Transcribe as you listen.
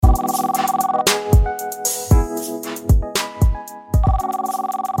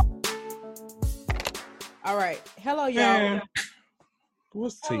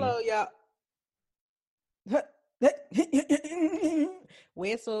What's tea? Hello, y'all.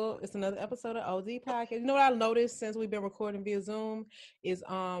 Whistle. It's another episode of OZ Podcast. You know what I noticed since we've been recording via Zoom is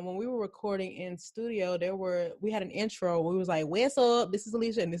when we were recording in studio, we had an intro where we was like, Whistle, this is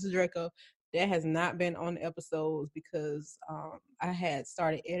Alicia and this is Draco. That has not been on the episodes because I had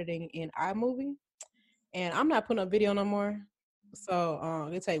started editing in iMovie and I'm not putting up video no more. So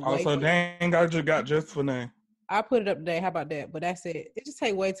it take way Also, too long. dang, I just got just for name. I put it up today. How about that? But that's it. It just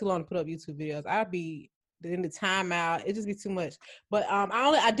take way too long to put up YouTube videos. I'd be in the timeout. It just be too much. But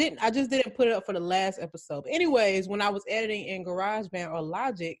I just didn't put it up for the last episode. But anyways, when I was editing in GarageBand or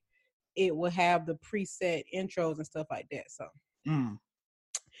Logic, it would have the preset intros and stuff like that. So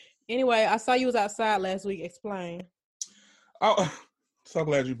anyway, I saw you was outside last week. Explain. Oh, so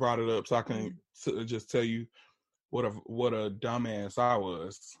glad you brought it up so I can just tell you what a dumbass I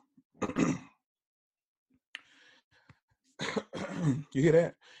was. You hear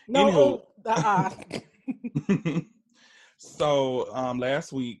that? No. So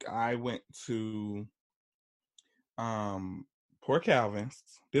last week I went to Port Calvin's.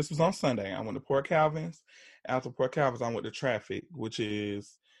 This was on Sunday. I went to Port Calvin's. After Port Calvin's, I went to Traffic, which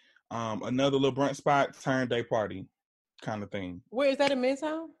is another little brunch spot turned day party kind of thing. Where is that in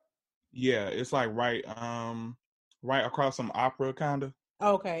Midtown? Yeah, it's like right across from Opera kind of.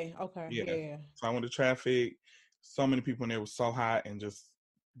 Okay. Yeah. So I went to Traffic. So many people in there, was so hot and just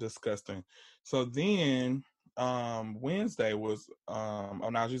disgusting. So then Wednesday was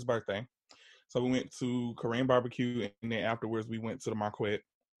Onaji's birthday. So we went to Korean barbecue, and then afterwards we went to the Marquette.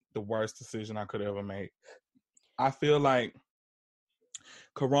 The worst decision I could ever make. I feel like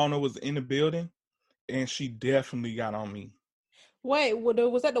Corona was in the building, and she definitely got on me. Wait,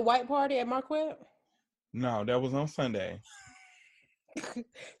 was that the white party at Marquette? No, that was on Sunday. So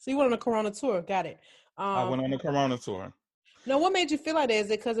you went on a Corona tour. Got it. I went on a Corona tour. Now, what made you feel like that? Is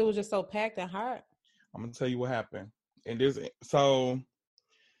it because it was just so packed and hot? I'm gonna tell you what happened. So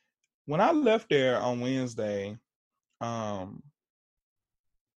when I left there on Wednesday, I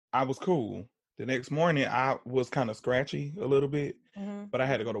was cool. The next morning, I was kind of scratchy a little bit, but I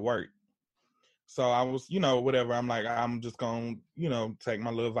had to go to work. So I was, whatever. I'm like, I'm just going to, take my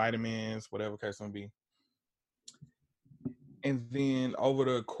little vitamins, whatever case may be. And then over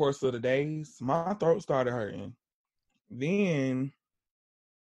the course of the days, my throat started hurting. Then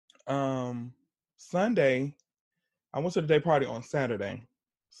Sunday, I went to the day party on Saturday.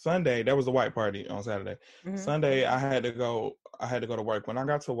 Sunday, that was a white party on Saturday. Sunday, I had to go to work. When I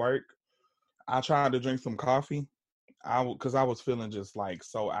got to work, I tried to drink some coffee. Because I was feeling just like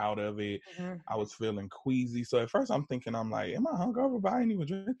so out of it. I was feeling queasy. So at first I'm thinking, I'm like, am I hungover? But I didn't even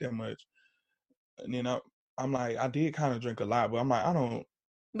drink that much. And then I'm like, I did kind of drink a lot, but I'm like, I don't.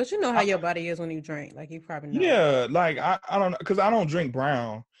 But you know how your body is when you drink. Like, you probably know. Yeah, like I don't know, because I don't drink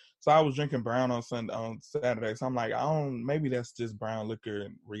brown. So I was drinking brown on Saturday. So I'm like, maybe that's just brown liquor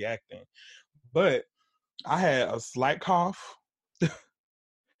reacting. But I had a slight cough.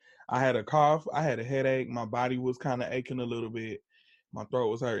 I had a cough. I had a headache. My body was kind of aching a little bit. My throat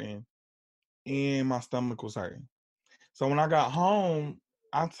was hurting. And my stomach was hurting. So when I got home,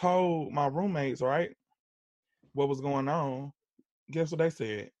 I told my roommates, right, what was going on. Guess what they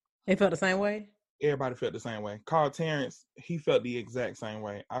said? They felt the same way? Everybody felt the same way. Carl Terrence, he felt the exact same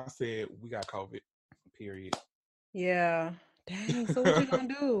way. I said, we got COVID, period. Yeah. Dang, so what you gonna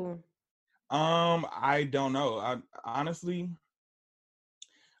do? I don't know. I honestly,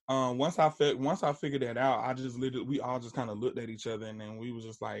 once I figured that out, we all just kind of looked at each other, and then we was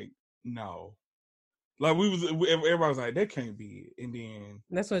just like, no. Like everybody was like, that can't be it. And then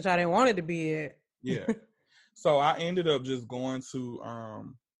that's what y'all didn't want it to be it. Yeah. So I ended up just going to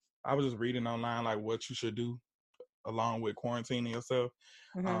I was just reading online like what you should do along with quarantining yourself.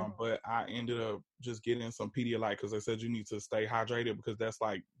 But I ended up just getting some Pedialyte because they said you need to stay hydrated because that's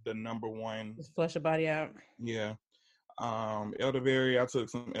like the number one. Just flush your body out. Yeah. Elderberry, I took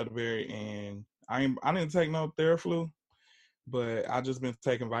some elderberry, and I didn't take no Theraflu, but I just been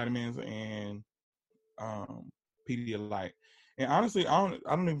taking vitamins and Pedialyte. And honestly, I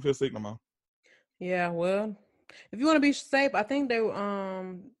don't even feel sick no more. Yeah, well, if you want to be safe, I think they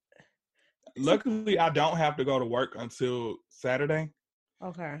luckily I don't have to go to work until Saturday.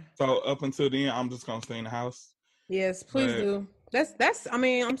 Okay. So up until then, I'm just gonna stay in the house. Yes, please do. That's. I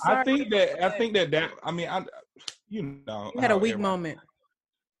mean, I'm sorry. I think that. I mean, you had a weak moment.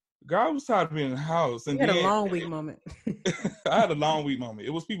 Girl, I was tired of being in the house, and you had a long week moment. I had a long week moment.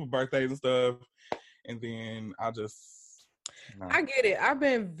 It was people's birthdays and stuff, and then I just. I get it. I've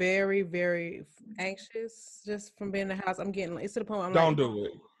been very, very anxious just from being in the house. I'm getting. It's to the point. I'm don't do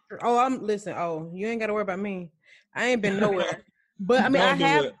it. Oh, listen. Oh, you ain't got to worry about me. I ain't been nowhere. But I mean, Don't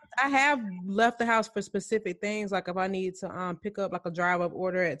do it. I have left the house for specific things, like if I need to pick up like a drive up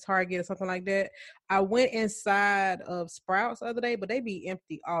order at Target or something like that. I went inside of Sprouts the other day, but they be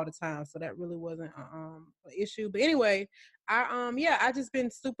empty all the time, so that really wasn't an issue. But anyway, I just been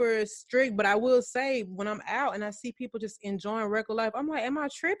super strict. But I will say, when I'm out and I see people just enjoying regular life, I'm like, am I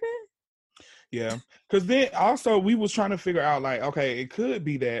tripping? Yeah, because then also we was trying to figure out like, okay, it could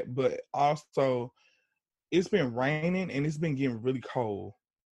be that, but also it's been raining and it's been getting really cold.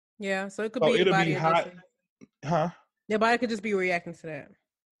 Yeah, so it could So be the it'll body be hot, adjusting. huh? Their body could just be reacting to that.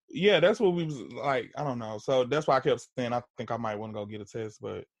 Yeah, that's what we was like. I don't know. So that's why I kept saying I think I might want to go get a test,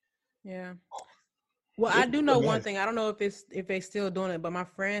 but yeah. Well, I it's do a know one mess. thing. I don't know if they still doing it, but my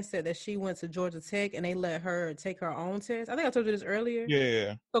friend said that she went to Georgia Tech and they let her take her own test. I think I told you this earlier.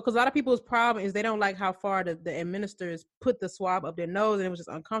 Yeah. So, because a lot of people's problem is they don't like how far the administrators put the swab up their nose, and it was just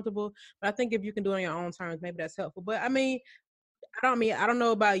uncomfortable. But I think if you can do it on your own terms, maybe that's helpful. But I don't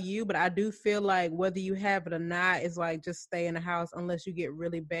know about you, but I do feel like whether you have it or not, it's like just stay in the house unless you get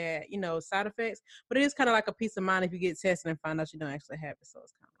really bad, side effects. But it is kind of like a peace of mind if you get tested and find out you don't actually have it. So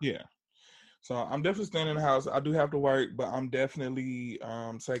it's kind of Yeah. So I'm definitely staying in the house. I do have to work, but I'm definitely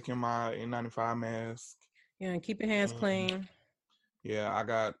taking my N95 mask. and keep your hands clean. Yeah, I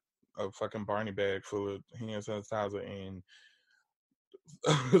got a fucking Barney bag full of hand sanitizer and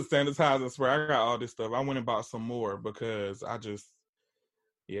sanitizer spray. I got all this stuff. I went and bought some more because that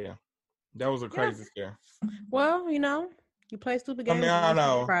was a crazy scare. Well, you play stupid games, Now I you get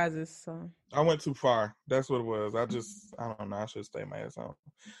know. prizes. So I went too far. That's what it was. I don't know. I should stay my ass home.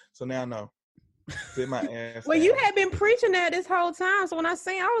 So now I know. Sit my ass well, down. you had been preaching that this whole time. So when I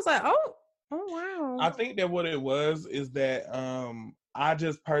seen, I was like, oh wow. I think that what it was is that I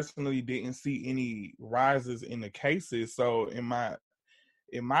just personally didn't see any rises in the cases. So in my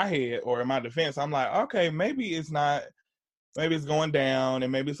head or in my defense, I'm like, okay, maybe it's going down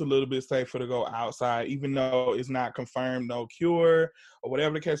and maybe it's a little bit safer to go outside, even though it's not confirmed, no cure or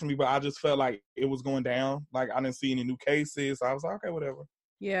whatever the case may be. But I just felt like it was going down. Like I didn't see any new cases. So I was like, okay, whatever.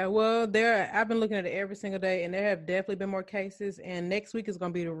 Yeah, well, I've been looking at it every single day, and there have definitely been more cases. And next week is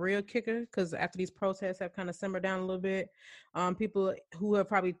going to be the real kicker because after these protests have kind of simmered down a little bit, people who have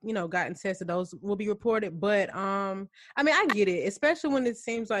probably gotten tested, those will be reported. But I mean, I get it, especially when it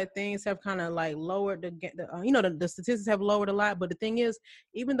seems like things have kind of like lowered the statistics have lowered a lot. But the thing is,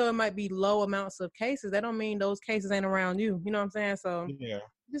 even though it might be low amounts of cases, that don't mean those cases ain't around you. You know what I'm saying? So Yeah,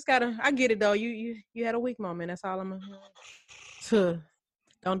 just gotta. I get it though. You had a weak moment. That's all I'm gonna.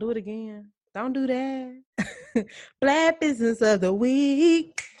 Don't do it again. Don't do that. Black business of the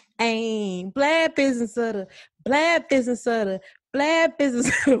week. Ain't black business of the black business of the black business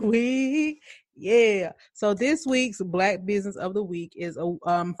of the week. Yeah. So this week's Black Business of the Week is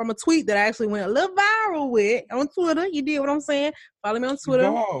from a tweet that I actually went a little viral with on Twitter. You did what I'm saying? Follow me on Twitter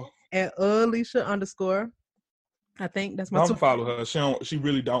at Alicia_. I think that's my. Don't follow her. She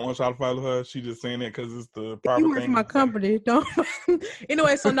really don't want y'all to follow her. She just saying it because it's the proper you work thing. for my company, don't.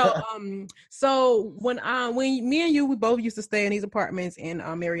 Anyway, so no. So when me and you, we both used to stay in these apartments in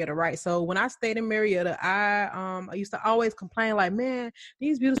Marietta, right? So when I stayed in Marietta, I used to always complain like, man,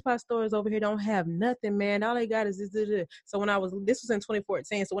 these beauty supply stores over here don't have nothing, man. All they got is this. So this was in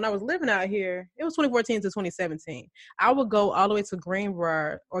 2014. So when I was living out here, it was 2014 to 2017. I would go all the way to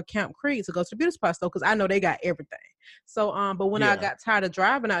Greenbrier or Camp Creek to go to the beauty supply store because I know they got everything. So, but when I got tired of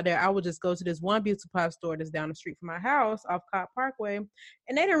driving out there, I would just go to this one beauty supply store that's down the street from my house off Cobb Parkway. And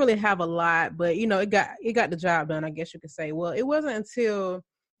they didn't really have a lot, but it got the job done, I guess you could say. Well, it wasn't until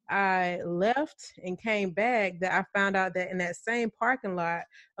I left and came back that I found out that in that same parking lot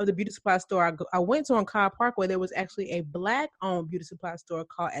of the beauty supply store I went to on Cobb Parkway, there was actually a Black-owned beauty supply store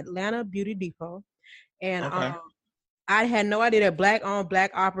called Atlanta Beauty Depot. And I had no idea that Black-owned,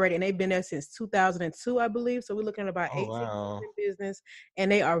 Black operated, and they've been there since 2002, I believe. So we're looking at about 18 years in business, and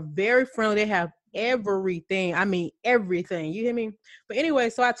they are very friendly. They have everything. I mean, everything. You hear me? But anyway,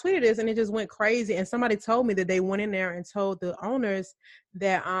 so I tweeted this, and it just went crazy. And somebody told me that they went in there and told the owners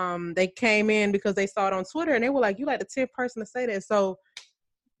that they came in because they saw it on Twitter, and they were like, "You like the 10th person to say that." So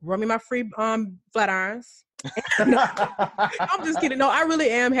run me my free flat irons. I'm just kidding. No, I really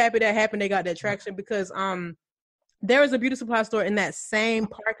am happy that happened. They got that traction because there is a beauty supply store in that same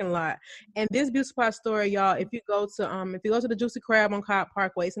parking lot, and this beauty supply store, y'all, if you go to the Juicy Crab on Cobb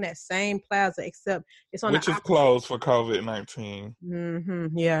Parkway, it's in that same plaza, except it's on which is closed for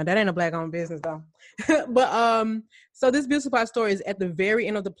COVID-19. Yeah, that ain't a Black-owned business though. But so this beauty supply store is at the very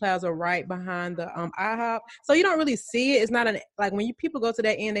end of the plaza, right behind the IHOP. So you don't really see it. It's not like when people go to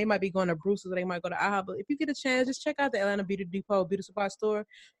that end, they might be going to Bruce's or they might go to IHOP. But if you get a chance, just check out the Atlanta Beauty Depot beauty supply store.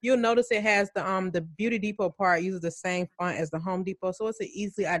 You'll notice it has the Beauty Depot part uses the the same font as the Home Depot, so it's an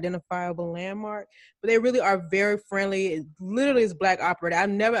easily identifiable landmark. But they really are very friendly. It literally is black operated.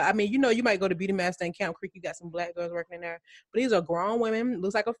 You might go to Beauty Master in Camp Creek, you got some black girls working in there, but these are grown women.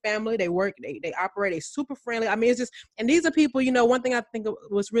 Looks like a family. They work. They operate. They super friendly. I mean, it's just, and these are people. One thing I think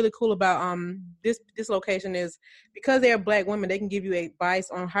was really cool about this location is because they are black women, they can give you advice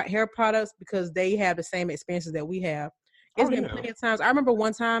on hair products because they have the same experiences that we have. It's been plenty of times. I remember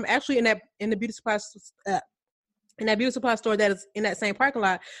one time, actually, in the beauty supply store that is in that same parking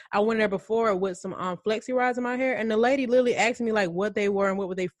lot, I went there before with some flexi rods in my hair, and the lady literally asked me like what they were and what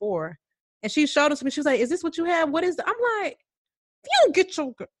were they for, and she showed them to me. She was like, "Is this what you have? What is?" I'm like, "You get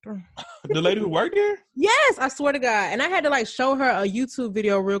your." The lady who worked there? Yes, I swear to God. And I had to like show her a YouTube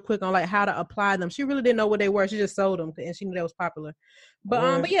video real quick on like how to apply them. She really didn't know what they were. She just sold them and she knew that was popular.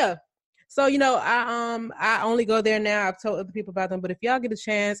 But yeah. So, I only go there now. I've told other people about them, but if y'all get a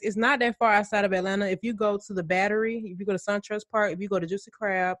chance, it's not that far outside of Atlanta. If you go to the Battery, if you go to SunTrust Park, if you go to Juicy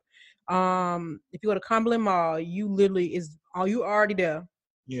Crab, if you go to Cumberland Mall, you already there.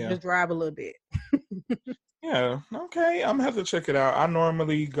 Yeah. Just drive a little bit. Yeah. Okay. I'm gonna have to check it out. I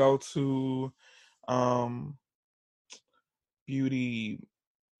normally go to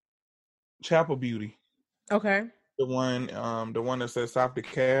Chapel Beauty. Okay. The one that says South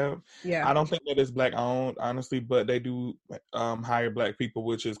DeKalb. Yeah. I don't think that it's black owned, honestly, but they do hire black people,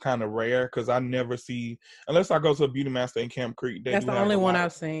 which is kind of rare because I never see, unless I go to a Beauty Master in Camp Creek. That's the only one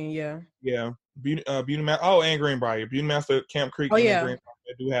I've seen. Yeah. Yeah. Beauty Master. Oh, and Greenbrier. Beauty Master Camp Creek. Oh yeah. Greenbrier,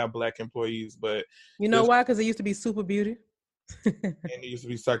 they do have black employees, but you know why? Because it used to be Super Beauty. And it used to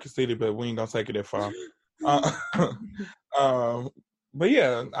be Circuit City, but we ain't gonna take it that far. But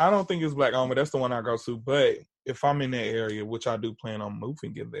yeah, I don't think it's black owned, but that's the one I go to. But if I'm in that area, which I do plan on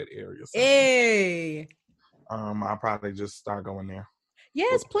moving in that area, I'll probably just start going there.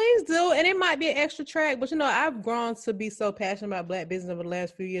 Yes, please do. And it might be an extra track, but I've grown to be so passionate about black business over the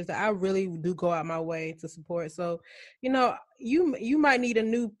last few years that I really do go out my way to support. So, you might need a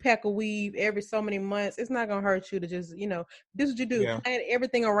new pack of weave every so many months. It's not gonna hurt you to just, this is what you do. Yeah. Plan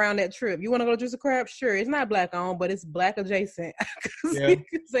everything around that trip. You want to go to Juicy Crab? Sure. It's not black owned, but it's black adjacent. Yeah.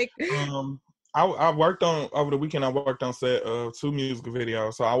 I worked on over the weekend. I worked on set of 2 music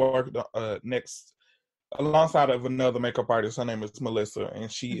videos. So I worked next alongside of another makeup artist. Her name is Melissa, and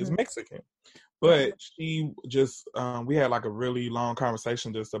she is Mexican. But she just, we had like a really long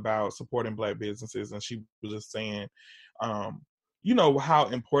conversation just about supporting black businesses, and she was just saying, how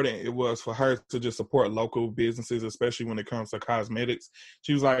important it was for her to just support local businesses, especially when it comes to cosmetics.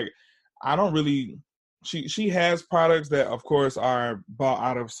 She was like, I don't really. She has products that, of course, are bought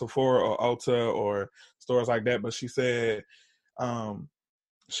out of Sephora or Ulta or stores like that, but she said,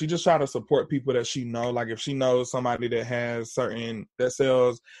 she just try to support people that she know. Like if she knows somebody that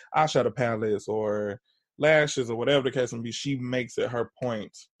sells eyeshadow palettes or lashes or whatever the case may be, she makes it her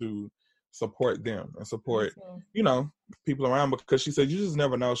point to support them and support, people around, because she said, you just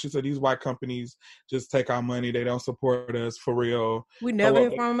never know. She said, these white companies just take our money. They don't support us for real. We never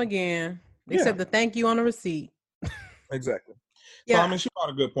hear from them again, except the thank you on the receipt. Exactly. Yeah. So, she brought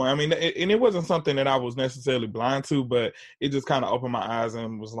a good point. And it wasn't something that I was necessarily blind to, but it just kind of opened my eyes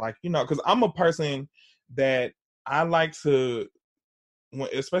and was like, because I'm a person that I like to,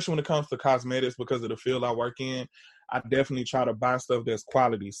 especially when it comes to cosmetics, because of the field I work in, I definitely try to buy stuff that's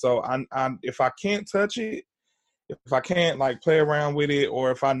quality. So if I can't touch it, if I can't like play around with it,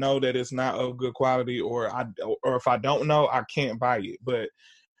 or if I know that it's not of good quality, or if I don't know, I can't buy it. But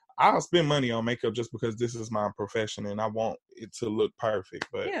I'll spend money on makeup just because this is my profession and I want it to look perfect.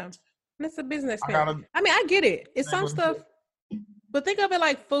 But yeah, it's a business thing. I get it. It's some stuff, but think of it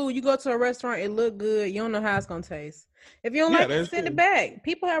like food. You go to a restaurant, it look good. You don't know how it's gonna taste. If you don't like it, send it back.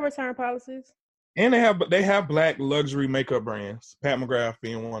 People have return policies. And they have black luxury makeup brands, Pat McGrath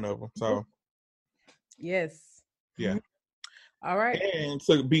being one of them. So yes. Yeah. All right. And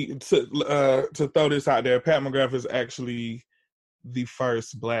to throw this out there, Pat McGrath is actually the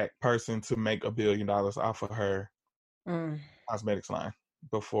first black person to make $1 billion off of her cosmetics line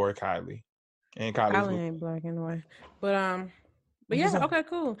before Kylie. And Kylie ain't black anyway. But yeah, okay,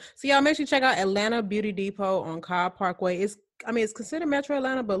 cool. So y'all make sure you check out Atlanta Beauty Depot on Cobb Parkway. It's considered Metro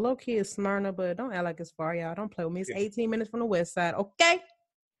Atlanta, but low key is Smyrna, but don't act like it's far, y'all. Don't play with me. It's 18 minutes from the west side, okay?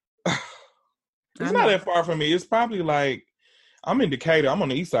 It's not that far from me. It's probably like, I'm in Decatur. I'm on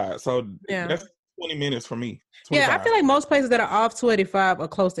the east side, so that's 20 minutes for me. 25. Yeah, I feel like most places that are off 285 are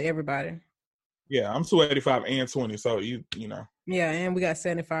close to everybody. Yeah, I'm 285 and 20, so you know. Yeah, and we got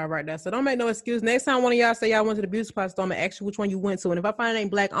 75 right there. So don't make no excuse. Next time one of y'all say y'all went to the beauty supply store, I'm going to ask you which one you went to. And if I find it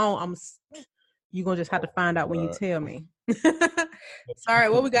ain't black on, you're going to just have to find out when you tell me. Sorry,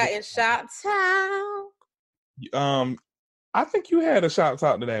 what we got in Shop Town? I think you had a shout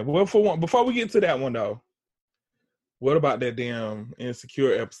out today. Well, for one, before we get to that one though, what about that damn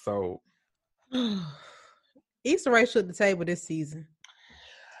Insecure episode? Issa Rae shook the table this season.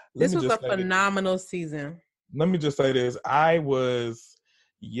 This was a phenomenal season. Let me just say this. I was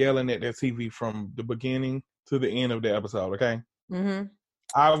yelling at that TV from the beginning to the end of the episode, okay? Mm-hmm.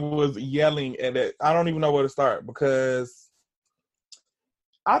 I was yelling at it. I don't even know where to start because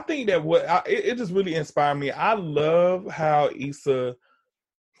I think that it just really inspired me. I love how Issa,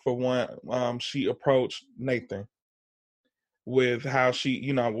 for one, she approached Nathan with how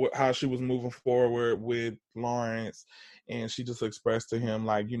she, how she was moving forward with Lawrence, and she just expressed to him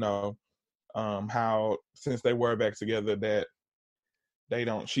like, how since they were back together that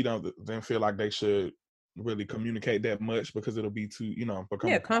she doesn't feel like they should really communicate that much because it'll be too,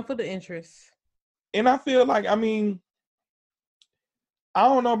 conflict of interest. And I feel like, I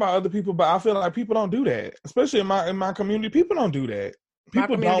don't know about other people, but I feel like people don't do that, especially in my community. People don't do that.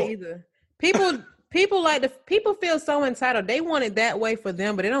 People don't either. People people feel so entitled. They want it that way for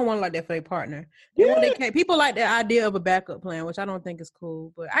them, but they don't want it like that for their partner. People like the idea of a backup plan, which I don't think is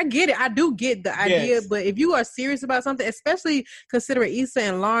cool. But I get it. I do get the idea. Yes. But if you are serious about something, especially considering Issa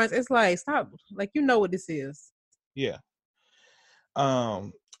and Lawrence, it's like stop. Like what this is. Yeah.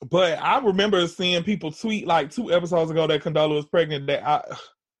 But I remember seeing people tweet like 2 episodes ago that Condola was pregnant. That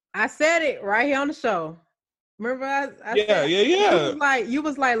I said it right here on the show. Remember, I said, You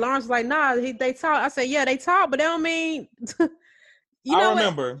was like, Lawrence was like, nah, they talk. I said, yeah, they talk, but they don't mean. I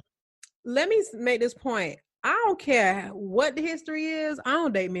remember. Let me make this point. I don't care what the history is. I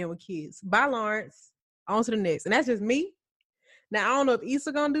don't date men with kids. Bye, Lawrence. On to the next, and that's just me. Now I don't know if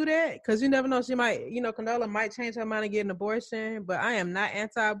Issa gonna do that because you never know. She might, Condola might change her mind and get an abortion. But I am not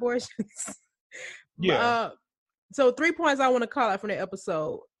anti-abortions. Yeah. So 3 points I want to call out from that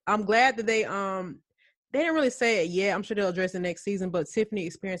episode. I'm glad that they didn't really say it yet. I'm sure they'll address it next season, but Tiffany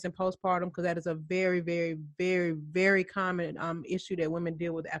experiencing postpartum, because that is a very, very, very, very common issue that women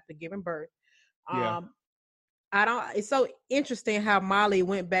deal with after giving birth. Yeah. It's so interesting how Molly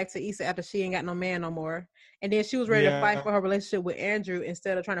went back to Issa after she ain't got no man no more. And then she was ready to fight for her relationship with Andrew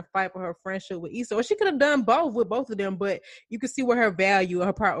instead of trying to fight for her friendship with Issa. Or she could have done both with both of them, but you can see where her value,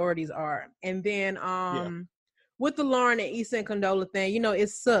 her priorities are. And then with the Lauren and Issa and Condola thing, it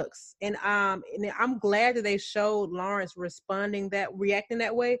sucks. And I'm glad that they showed Lawrence reacting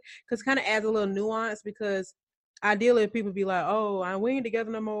that way, because it kind of adds a little nuance, because ideally if people be like, oh, we ain't together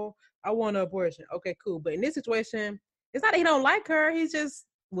no more, I want an abortion. Okay, cool. But in this situation, it's not that he don't like her. He just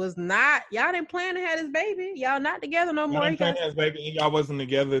was not. Y'all didn't plan to have this baby. Y'all not together no more. Y'all didn't plan to have this baby, and y'all wasn't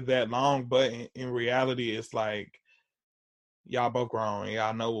together that long. But in reality, it's like y'all both grown.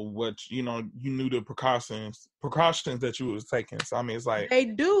 Y'all know what you knew the precautions that you was taking. So I mean, it's like they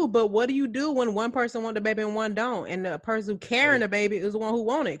do. But what do you do when one person want the baby and one don't, and the person carrying the baby is the one who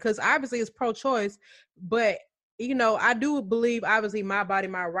want it? Because obviously it's pro-choice, but I do believe, obviously, my body,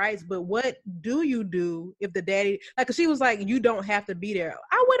 my rights, but what do you do if the daddy, like, she was like, you don't have to be there.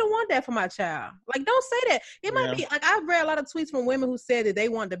 I wouldn't want that for my child. Like, don't say that. It might be, like, I've read a lot of tweets from women who said that they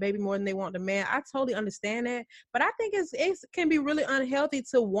want the baby more than they want the man. I totally understand that. But I think it can be really unhealthy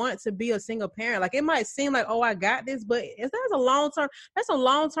to want to be a single parent. Like, it might seem like, oh, I got this, but that's some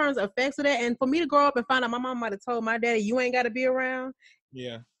long-term effects of that. And for me to grow up and find out my mom might have told my daddy, you ain't got to be around.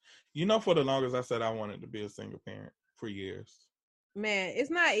 Yeah. For the longest, I said I wanted to be a single parent for years. Man, it's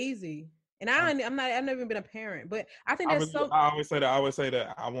not easy, and I've never even been a parent, but I think that's so. I always say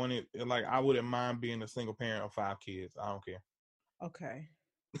that I wanted, like, I wouldn't mind being a single parent of 5 kids. I don't care. Okay,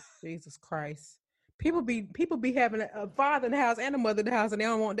 Jesus Christ. People be having a father in the house and a mother in the house, and they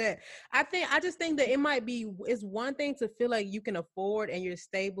don't want that. I just think that it's one thing to feel like you can afford and you're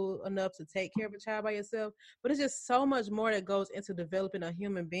stable enough to take care of a child by yourself, but it's just so much more that goes into developing a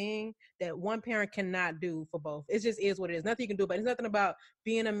human being that one parent cannot do for both. It just is what it is. Nothing you can do, but it's nothing about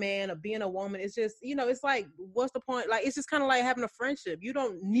being a man or being a woman. It's just, it's like, what's the point? Like, it's just kind of like having a friendship. You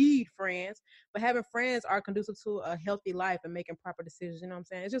don't need friends, but having friends are conducive to a healthy life and making proper decisions. You know what I'm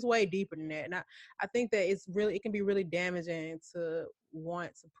saying? It's just way deeper than that. And I think that it can be really damaging to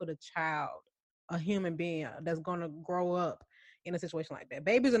want to put a human being that's going to grow up in a situation like that.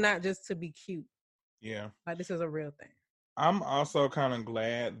 Babies are not just to be cute. Yeah. Like, this is a real thing. I'm also kind of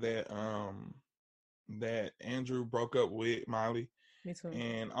glad that that Andrew broke up with Molly. Me too.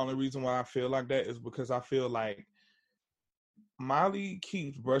 And only reason why I feel like that is because I feel like Molly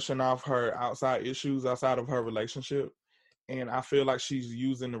keeps brushing off her outside issues outside of her relationship. And I feel like she's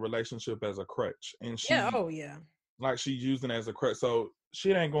using the relationship as a crutch. And like she's using it as a crutch. So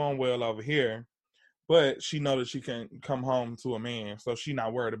shit ain't going well over here. but she know that she can come home to a man, so she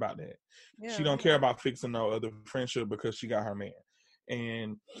not worried about that. Yeah. She don't care about fixing no other friendship because she got her man.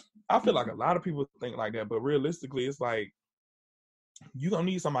 And I feel like a lot of people think like that, but realistically, it's like you gonna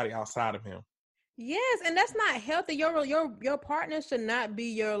need somebody outside of him. Yes, and that's not healthy. Your partner should not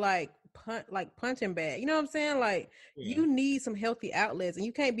be your punching bag. You know what I'm saying? Like you need some healthy outlets, and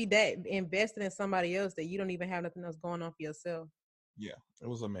you can't be that invested in somebody else that you don't even have nothing else going on for yourself. Yeah, it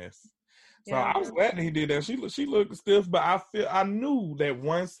was a mess. So Yeah, I was glad that he did that. She looked stiff, but I knew that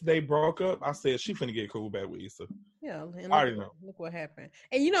once they broke up, I said she finna get cool back with Issa. Yeah, and I already know. look what happened.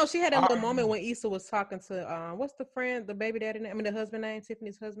 And you know, she had a little moment when Issa was talking to what's the friend, the baby daddy name? I mean, the husband name,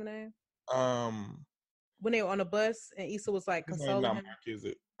 Tiffany's husband name. When they were on the bus and Issa was like consoling him. Mark, is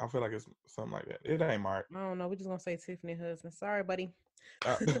it? I feel like it's something like that. It ain't Mark. I don't know. We're just gonna say Tiffany husband. Sorry, buddy.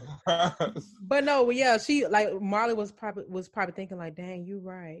 But no, yeah, she like Marley was probably thinking like, dang, you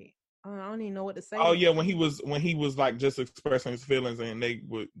right. I don't even know what to say. Oh yeah, when he was like just expressing his feelings, and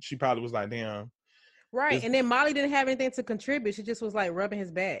she probably was like, damn. Right, and then Molly didn't have anything to contribute. She just was like rubbing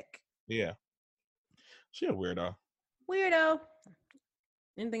his back. Yeah, she a weirdo.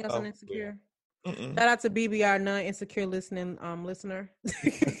 Anything else on Insecure? Yeah. Shout out to BBR, non-insecure listener.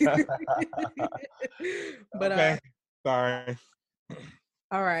 But okay, sorry.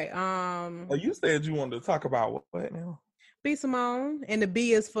 All right. Well, you said you wanted to talk about what now? B Simone, and the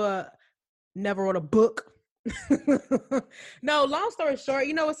B is for never wrote a book. No, long story short,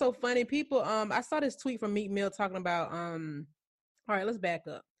 you know what's so funny? People, I saw this tweet from Meek Mill talking about all right, let's back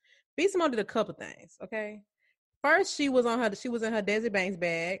up. B Simone did a couple things, okay? First, she was in her Desi Banks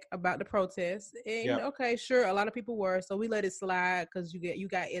bag about the protest. And okay, sure, a lot of people were, so we let it slide because you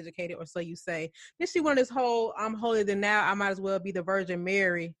got educated, or so you say. Then she went this whole I'm holier than now, I might as well be the Virgin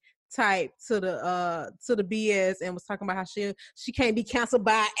Mary type to the BS, and was talking about how she can't be canceled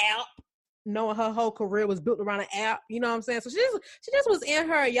by an app, knowing her whole career was built around an app. You know what I'm saying? So she just was in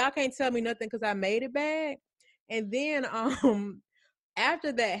her y'all can't tell me nothing because I made it bag. And then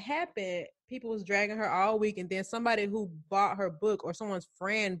after that happened, people was dragging her all week, and then somebody who bought her book or someone's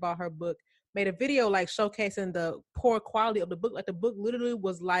friend bought her book made a video like showcasing the poor quality of the book. Like the book literally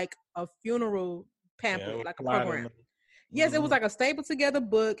was like a funeral pamphlet, like a program. Yes, it was like a stapled together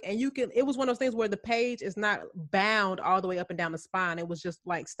book, and it was one of those things where the page is not bound all the way up and down the spine. It was just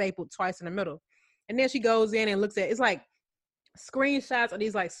like stapled twice in the middle. And then she goes in and looks at it's like screenshots of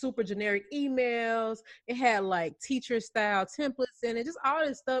these like super generic emails. It had like teacher style templates in it, just all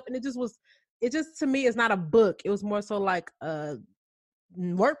this stuff. And it just to me, it's not a book. It was more so like a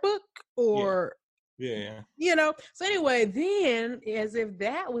workbook or you know. So anyway, then as if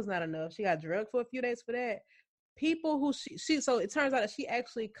that was not enough, she got drugged for a few days for that. People who so it turns out that she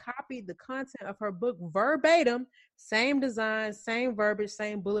actually copied the content of her book verbatim, same design, same verbiage,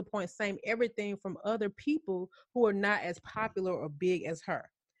 same bullet points, same everything from other people who are not as popular or big as her.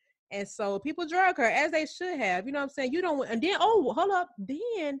 And so people drug her as they should have, you know what I'm saying? You don't, and then, oh, hold up.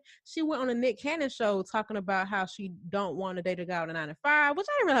 Then she went on a Nick Cannon show talking about how she don't want to date a guy with a 9 to 5, which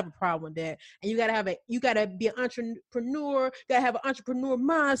I didn't really have a problem with that. And you gotta be an entrepreneur, gotta have an entrepreneur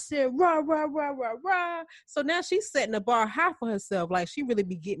mindset, rah, rah, rah, rah, rah. So now she's setting the bar high for herself. Like she really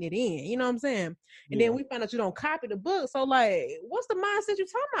be getting it in, you know what I'm saying? And then we found out you don't copy the book. So like, what's the mindset you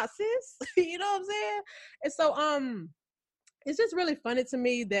talking about, sis? You know what I'm saying? And so, it's just really funny to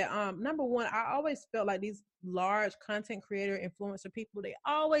me that number one, I always felt like these large content creator influencer people, they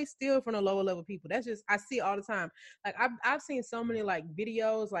always steal from the lower level people. That's just, I see it all the time. Like I've seen so many like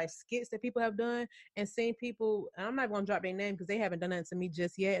videos, like skits that people have done, and seen people, and I'm not gonna drop their name because they haven't done that to me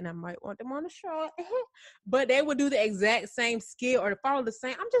just yet, and I might want them on the show. But they would do the exact same skit or to follow the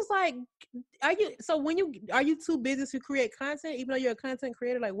same. I'm just like, are you too busy to create content even though you're a content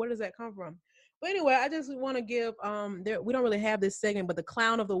creator? Like where does that come from? But anyway, I just want to give we don't really have this segment, but the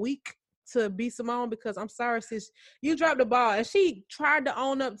clown of the week to B Simone, because I'm sorry, sis, you dropped the ball, and she tried to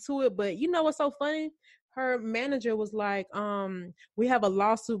own up to it. But you know what's so funny? Her manager was like, we have a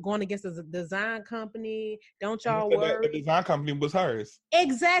lawsuit going against the design company. Don't y'all worry. The design company was hers.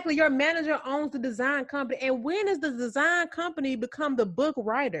 Exactly. Your manager owns the design company. And when does the design company become the book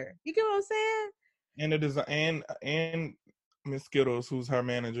writer? You get what I'm saying? And the design and Miss Skittles, who's her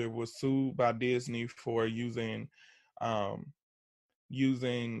manager, was sued by Disney for using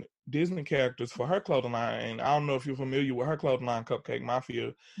Disney characters for her clothing line. And I don't know if you're familiar with her clothing line, Cupcake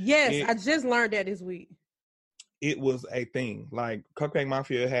Mafia. Yes, I just learned that this week. It was a thing. Like Cupcake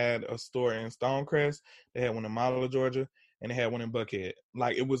Mafia had a store in Stonecrest. They had one in Model, Georgia. and they had one in Buckhead.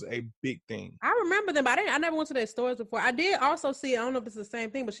 Like it was a big thing. I remember them, but I never went to their stores before. I did also see. I don't know if it's the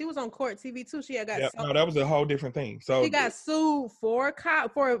same thing, but she was on Court TV too. She had got Yeah, no, that was a whole different thing. So she got sued for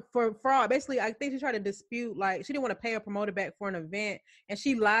fraud. Basically, I think she tried to dispute, like she didn't want to pay a promoter back for an event, and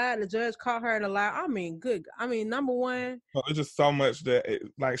she lied. The judge caught her in a lie. I mean, number one, it's just so much that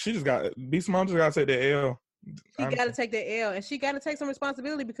like she just got B Simone just got to take the L. She got to take the L, and she got to take some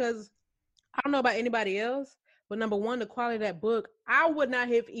responsibility because I don't know about anybody else, but number one, the quality of that book, I would not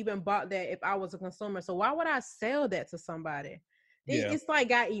have even bought that if I was a consumer. So why would I sell that to somebody? It's like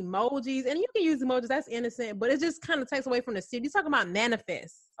got emojis, and you can use emojis. That's innocent, but it just kind of takes away from the city. You're talking about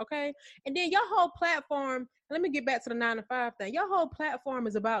manifest, okay? And then your whole platform. Let me get back to the 9 to 5 thing. Your whole platform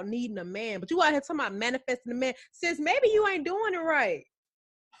is about needing a man, but you out here talking about manifesting a man. Sis, maybe you ain't doing it right.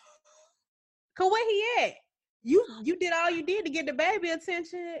 Cause where he at? You did all you did to get the baby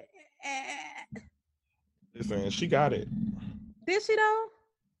attention. Listen, she got it. Did she though?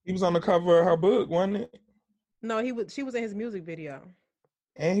 He was on the cover of her book, wasn't it? No, she was in his music video.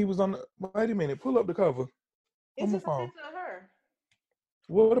 And he was on the. Wait a minute, pull up the cover. It's just a picture of her.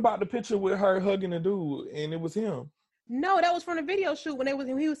 What about the picture with her hugging the dude and it was him? No, that was from the video shoot when he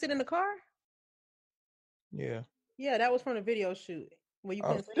was sitting in the car. Yeah. Yeah, that was from the video shoot. Where you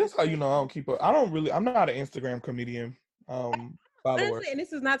that's how you know I don't keep up. I'm not an Instagram comedian. Follower. Honestly, and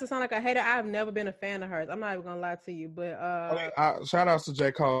this is not to sound like a hater. I've never been a fan of hers. I'm not even gonna lie to you, but shout outs to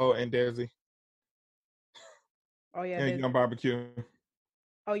J. Cole and Desi. Oh yeah, and Young Barbecue.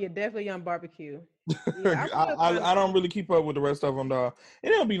 Oh yeah, definitely Young Barbecue. Yeah, I don't really keep up with the rest of them though. It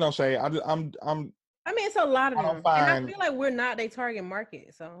don't be no shade. I mean, it's a lot of them, and I feel like we're not their target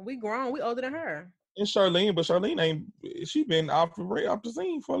market. So we grown, we older than her. And Charlene, but Charlene ain't. She been off the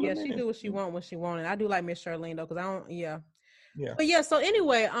scene for a little minute. Yeah, she do what she want when she want it. I do like Miss Charlene though, because I don't. Yeah. Yeah. But yeah, so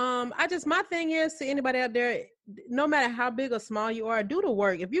anyway, my thing is to anybody out there, no matter how big or small you are, do the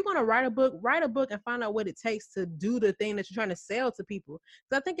work. If you're gonna write a book and find out what it takes to do the thing that you're trying to sell to people.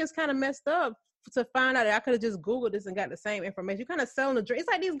 Because I think it's kind of messed up to find out that I could have just Googled this and got the same information. You're kind of selling the drink.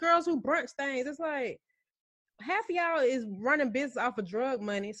 It's like these girls who brunch things. It's like half of y'all is running business off of drug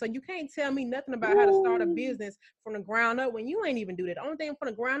money, so you can't tell me nothing about how to start a business from the ground up when you ain't even do that. The only thing from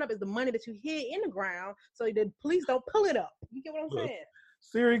the ground up is the money that you hid in the ground, so the police don't pull it up. You get what I'm saying?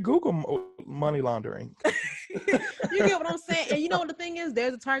 Siri, Google money laundering. You get what I'm saying? And you know what the thing is?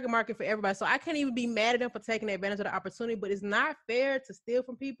 There's a target market for everybody, so I can't even be mad at them for taking advantage of the opportunity. But it's not fair to steal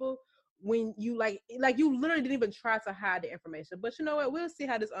from people when you like you literally didn't even try to hide the information. But you know what? We'll see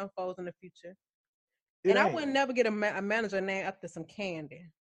how this unfolds in the future. I would never get a manager name after some candy,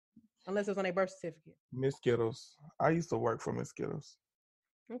 unless it's on a birth certificate. Miss Skittles. I used to work for Miss Skittles.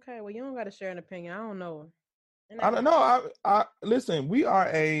 Okay, well, you don't got to share an opinion. I don't know. I don't know. I listen. We are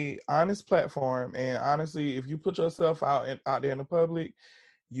a honest platform, and honestly, if you put yourself out there in the public,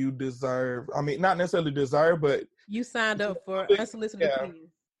 you deserve. I mean, not necessarily deserve, but you signed up for unsolicited opinions.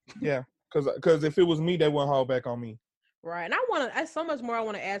 Yeah, because if it was me, they wouldn't hold back on me. Right, and I so much more I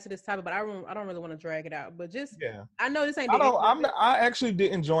want to add to this topic, but I don't really want to drag it out. But just I know this ain't. I actually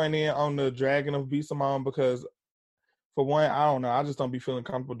didn't join in on the dragging of B Simone because, for one, I don't know. I just don't be feeling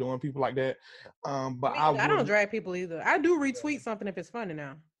comfortable doing people like that. But I don't drag people either. I do retweet something if it's funny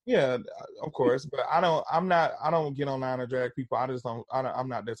now. Yeah, of course, but I don't get online and drag people. I'm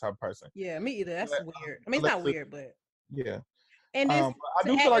not that type of person. Yeah, me either. That's weird. I mean, it's not weird, but yeah. And this, I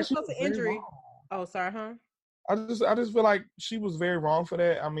do feel like she was injury. Oh, sorry, huh? I just feel like she was very wrong for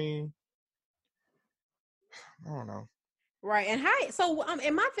that. I mean, I don't know. Right, and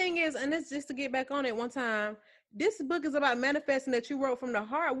and my thing is, and it's just to get back on it one time. This book is about manifesting that you wrote from the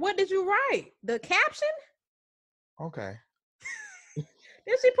heart. What did you write? The caption? Okay.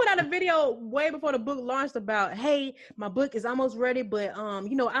 Then she put out a video way before the book launched about, hey, my book is almost ready, but I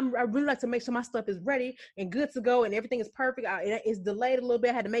really like to make sure my stuff is ready and good to go and everything is perfect. It's delayed a little bit.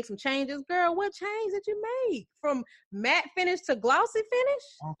 I had to make some changes. Girl, what change did you make from matte finish to glossy finish?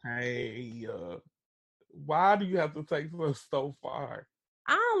 Okay. Why do you have to take us so far?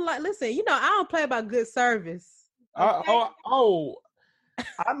 I don't listen, I don't play about good service. Okay?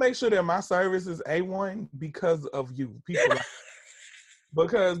 I make sure that my service is A1 because of you. People like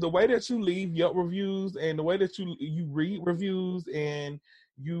because the way that you leave Yelp reviews and the way that you read reviews and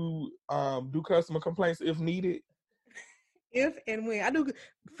you do customer complaints if needed. If and when I do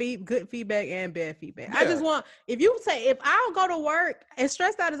good feedback and bad feedback. Yeah. I just want, if I'll go to work as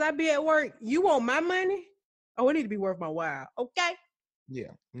stressed out as I be at work, you want my money? Oh, it need to be worth my while. Okay?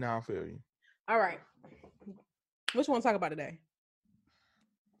 Yeah. Now I feel you. All right. What you want to talk about today?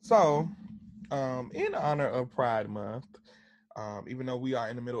 So, in honor of Pride Month, even though we are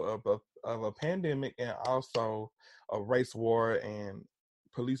in the middle of a pandemic and also a race war and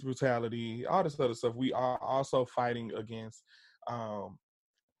police brutality, all this other stuff, we are also fighting against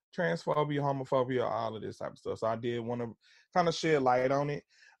transphobia, homophobia, all of this type of stuff. So I did want to kind of shed light on it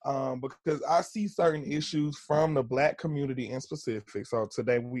because I see certain issues from the Black community in specific. So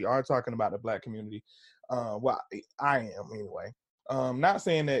today we are talking about the Black community. Well, I am anyway. Not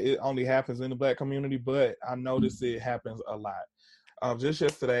saying that it only happens in the Black community, but I notice it happens a lot. Just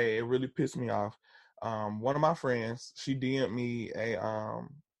yesterday, it really pissed me off. One of my friends, she DM'd me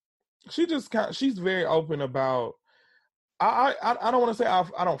she just she's very open about. I don't want to say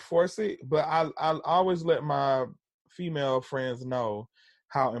I don't force it, but I always let my female friends know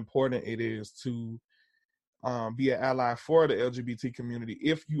how important it is to be an ally for the LGBT community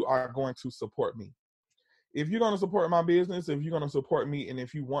if you are going to support me. If you're going to support my business, if you're going to support me, and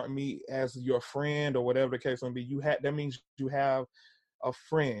if you want me as your friend or whatever the case may be, that means you have a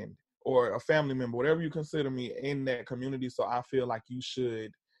friend or a family member, whatever you consider me in that community. So I feel like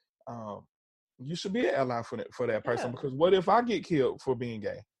um, you should be an ally for that person, Yeah. because what if I get killed for being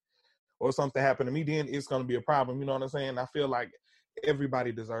gay or something happened to me? Then it's going to be a problem. You know what I'm saying? I feel like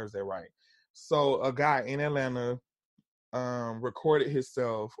everybody deserves that right. So a guy in Atlanta recorded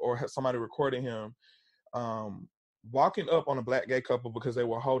himself, or somebody recorded him walking up on a Black gay couple because they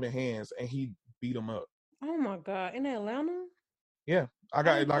were holding hands, and he beat them up. Oh my God! In Atlanta? Yeah, I I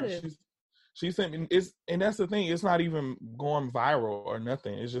got it. didn't know Like this. she sent me. And that's the thing. It's not even going viral or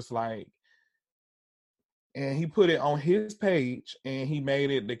nothing. It's just like, and he put it on his page, and he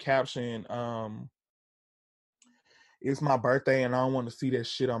made it the caption. It's my birthday, and I don't want to see that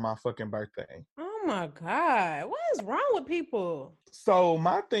shit on my fucking birthday. Oh my God! What is wrong with people? So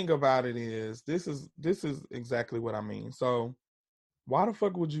my thing about it is, this is exactly what I mean. So why the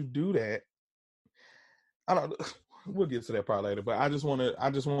fuck would you do that? I don't. We'll get to that part later, but I just want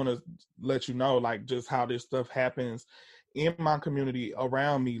to let you know, like, just how this stuff happens in my community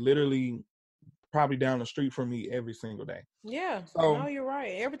around me, literally probably down the street from me every single day. Yeah. So No, you're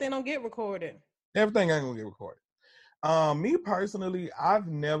right. Everything don't get recorded. everything ain't gonna get recorded. Me personally, I've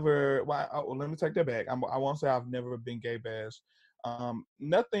never. Well, let me take that back. I won't say I've never been gay bashed.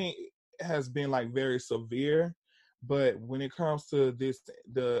 Nothing has been like very severe, but when it comes to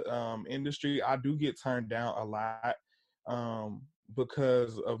the industry, I do get turned down a lot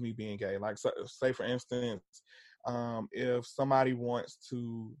because of me being gay. Like, so, say for instance, if somebody wants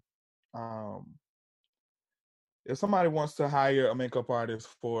to, um, hire a makeup artist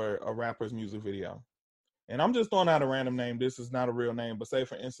for a rapper's music video, and I'm just throwing out a random name. This is not a real name, but say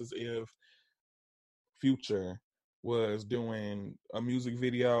for instance, if Future was doing a music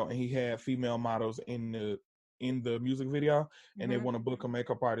video and he had female models in the music video, and they want to book a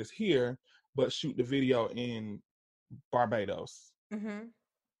makeup artist here, but shoot the video in Barbados. Mm-hmm.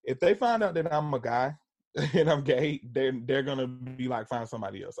 If they find out that I'm a guy and I'm gay, they're gonna be like, find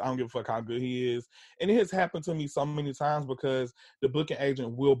somebody else. I don't give a fuck how good he is. And it has happened to me so many times because the booking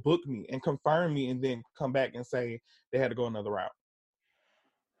agent will book me and confirm me and then come back and say they had to go another route.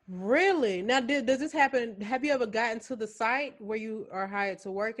 Really? Now, does this happen? Have you ever gotten to the site where you are hired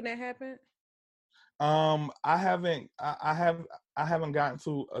to work and that happened? I haven't. I haven't gotten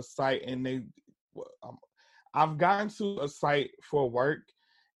to a site, and um, I've gotten to a site for work,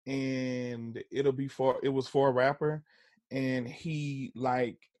 and it was for a rapper, and he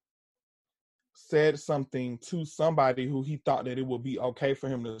like said something to somebody who he thought that it would be okay for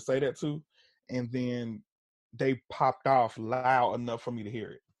him to say that to, and then they popped off loud enough for me to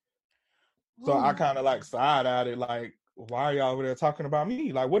hear it. So Oh I my kind of like God. side-eyed it, like, why are y'all over there talking about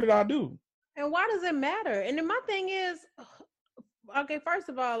me? Like, what did I do? And why does it matter? And then my thing is, okay, first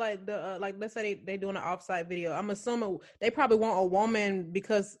of all, like like let's say they doing an offsite video. I'm assuming they probably want a woman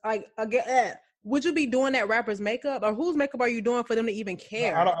because like again, would you be doing that rapper's makeup or whose makeup are you doing for them to even No,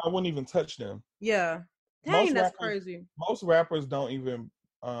 care? I wouldn't even touch them. Yeah, dang, most that's rappers crazy. most rappers don't even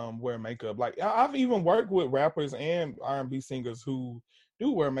wear makeup. Like, I've even worked with rappers and R&B singers who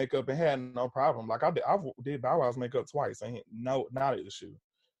do wear makeup and had no problem. Like, I did Bow Wow's makeup twice and no, not an issue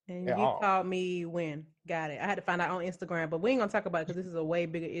And at you all. called me when? Got it. I had to find out on Instagram, but we ain't gonna talk about it because this is a way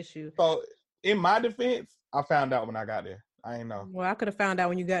bigger issue. So in my defense, I found out when I got there. I ain't know. Well, I could have found out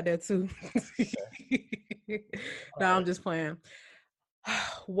when you got there too. All No, I'm right. just playing. Uh,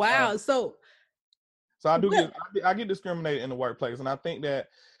 Wow. So so what? I get discriminated in the workplace, and I think that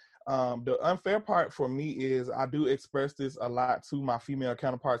the unfair part for me is I do express this a lot to my female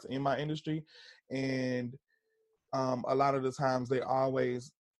counterparts in my industry, and a lot of the times they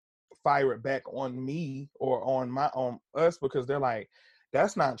always fire it back on me or on us because they're like,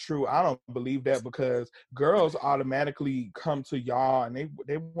 That's not true. I don't believe that because girls automatically come to y'all and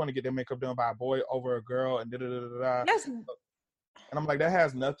they want to get their makeup done by a boy over a girl and da da da da da. That's And I'm like, that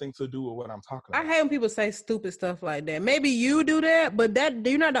has nothing to do with what I'm talking I about. hate when people say stupid stuff like that. Maybe you do that, but that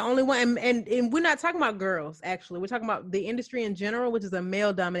you're not the only one. And we're not talking about girls. Actually, we're talking about the industry in general, which is a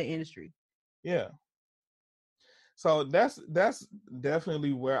male dominant industry. Yeah. So that's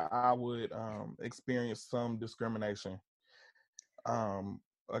definitely where I would experience some discrimination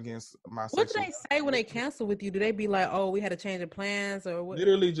against my What do sexual. they say when they cancel with you? Do they be like, "Oh, we had a change of plans," or what?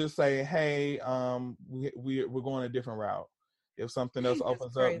 Literally just say, hey, we're going a different route. If something else That's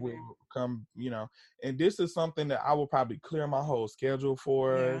opens up, crazy. we'll come, and this is something that I will probably clear my whole schedule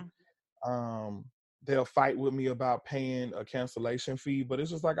for. Yeah. They'll fight with me about paying a cancellation fee, but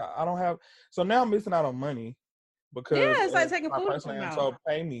it's just like I don't have, so now I'm missing out on money because Yeah, it's like taking my food out person your ain't mouth. told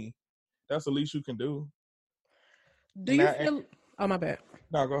pay me. That's the least you can do. Do And you that, feel? Oh, my bad.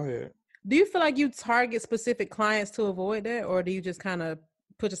 no, go ahead. Do you feel like you target specific clients to avoid that, or do you just kind of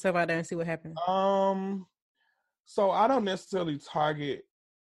put yourself out there and see what happens? So I don't necessarily target.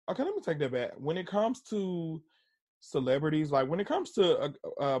 Okay, let me take that back. When it comes to celebrities, like when it comes to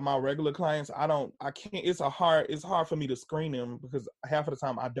my regular clients, I can't. It's hard for me to screen them because half of the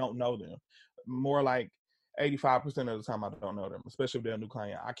time I don't know them. More like 85% of the time I don't know them, especially if they're a new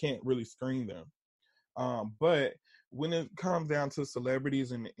client. I can't really screen them. But when it comes down to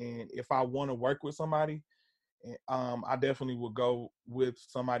celebrities and if I want to work with somebody, I definitely would go with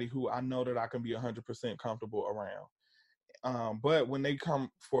somebody who I know that I can be 100% comfortable around. But when they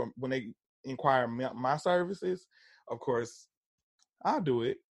inquire my services, of course, I'll do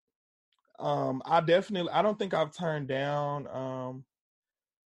it. I don't think I've turned down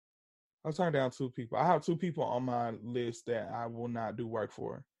two people. I have two people on my list that I will not do work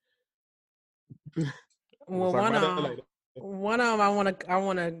for. We'll Well, talk about that later. one of them I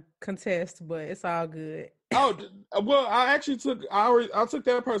want to contest, but it's all good. Oh, well, I took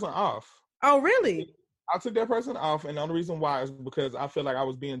that person off. Oh, really? I took that person off, and the only reason why is because I feel like I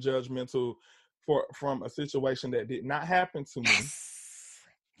was being judgmental from a situation that did not happen to me. Yes.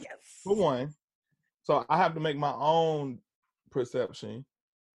 Yes. For one, so I have to make my own perception.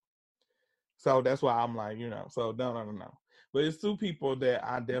 So that's why I'm like, so no. But it's two people that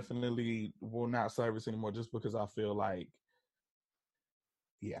I definitely will not service anymore, just because I feel like,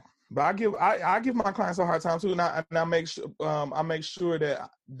 yeah. But I give my clients a hard time too, and I make sure that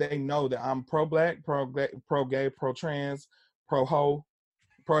they know that I'm pro black, pro gay, pro trans, pro ho,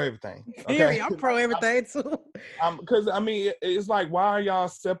 pro everything. Okay, Period. I'm pro everything too. because I mean it's like, why are y'all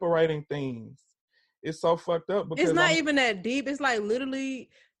separating things? It's so fucked up It's because not even that deep. It's like literally,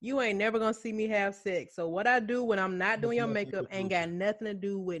 you ain't never gonna see me have sex. So what I do when I'm not doing your makeup ain't got nothing to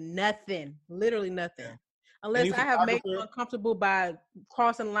do with nothing. Literally nothing. Yeah. Unless Any I have made you photographer, uncomfortable by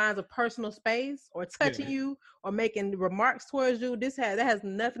crossing lines of personal space or touching yeah, you or making remarks towards you. That has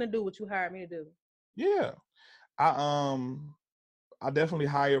nothing to do with what you hired me to do. yeah. I definitely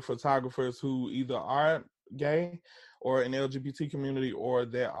hire photographers who either are gay or in the LGBT community or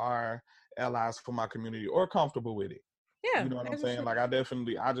that are allies for my community or comfortable with it. Yeah, You know what I'm as it saying? should. Like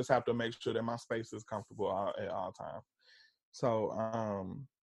I just have to make sure that my space is comfortable at all times. So,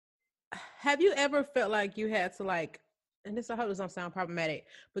 Have you ever felt like you had to and this I hope this don't sound problematic,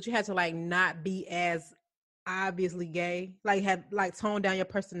 but you had to not be as obviously gay, had toned down your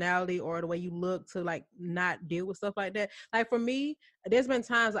personality or the way you look to not deal with stuff like that. Like for me, there's been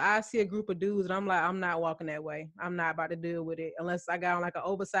times I see a group of dudes and I'm like, I'm not walking that way. I'm not about to deal with it unless I got on an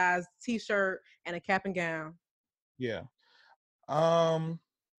oversized t-shirt and a cap and gown. yeah. Um,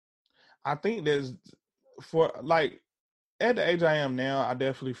 I think there's for like at the age I am now, I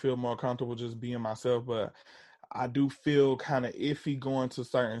definitely feel more comfortable just being myself, but I do feel kind of iffy going to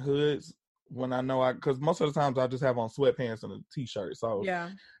certain hoods when I know because most of the times I just have on sweatpants and a t-shirt. So,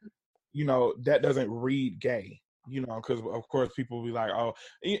 Yeah. that doesn't read gay, because of course people will be like, oh,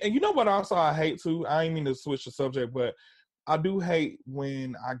 and you know what also I hate too? I ain't mean to switch the subject, but I do hate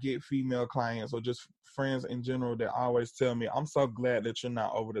when I get female clients or just friends in general that always tell me, I'm so glad that you're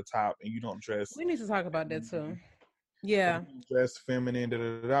not over the top and you don't dress We need to talk about that too. Yeah. dress feminine,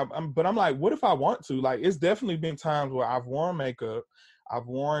 but I'm like, what if I want to? Like, it's definitely been times where I've worn makeup, I've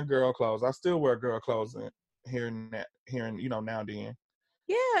worn girl clothes, I still wear girl clothes here and now and then.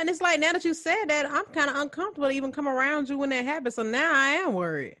 Yeah, and it's like now that you said that, I'm kind of uncomfortable to even come around you when that happens. So now I am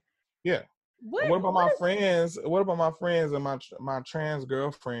worried. Yeah. What? And what about What my is? friends? What about my friends and my trans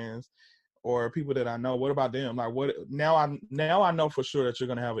girlfriends or people that I know? What about them? Like, what now? I know for sure that you're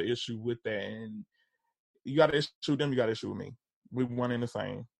gonna have an issue with that, and you got to issue with them. You got to issue with me. We one in the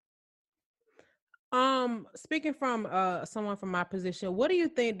same. Speaking from someone from my position, what do you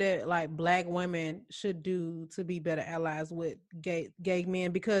think that like Black women should do to be better allies with gay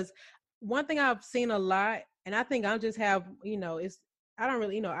men? Because one thing I've seen a lot, and I think I just have, it's I don't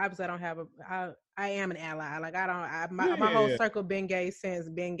really, obviously I don't have I am an ally. Like I don't, my whole Yeah, circle been gay since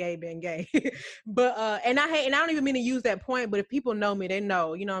been gay. But and I don't even mean to use that point, but if people know me, they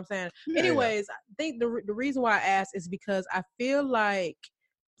know, you know what I'm saying? yeah. Anyways, I think the reason why I asked is because I feel like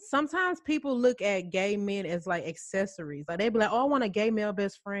sometimes people look at gay men as like accessories. Like they be like, "Oh, I want a gay male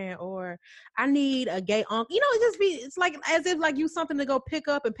best friend," or "I need a gay uncle." It's like as if like you something to go pick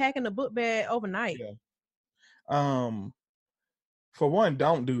up and pack in the book bag overnight. Yeah. Um, for one,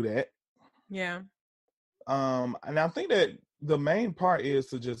 don't do that. Yeah, And I think that the main part is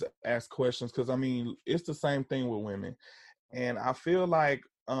to just ask questions because I mean it's the same thing with women, and I feel like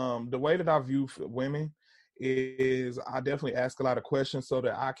the way that I view women is I definitely ask a lot of questions so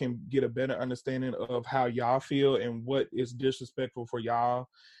that I can get a better understanding of how y'all feel and what is disrespectful for y'all,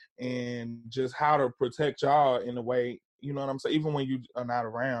 and just how to protect y'all in a way. You know what I'm saying? Even when you are not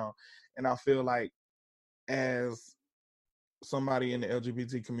around, and I feel like as somebody in the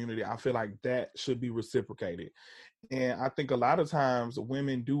LGBT community, I feel like that should be reciprocated. And I think a lot of times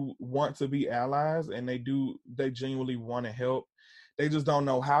women do want to be allies and they genuinely want to help. They just don't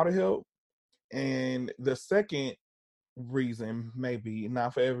know how to help. And the second reason, maybe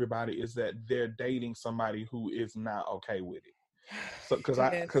not for everybody, is that they're dating somebody who is not okay with it. So because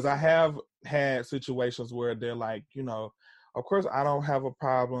yes, I have had situations where they're like, of course I don't have a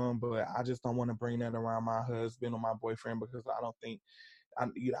problem, but I just don't want to bring that around my husband or my boyfriend because I don't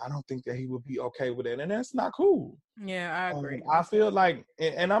think that he would be okay with it, and that's not cool. yeah, I agree. I feel like,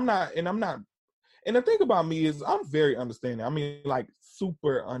 and I'm not, and the thing about me is I'm very understanding. I mean, like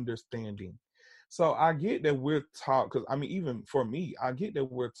super understanding. So I get that we're taught, because I mean, even for me, I get that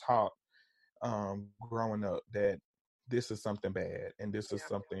we're taught growing up that this is something bad and this is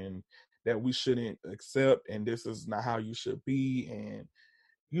something that we shouldn't accept, and this is not how you should be, and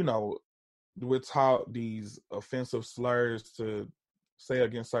you know, we're taught these offensive slurs to say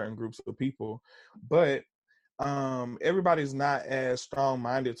against certain groups of people, but everybody's not as strong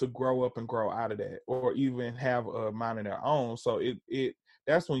minded to grow up and grow out of that or even have a mind of their own. So it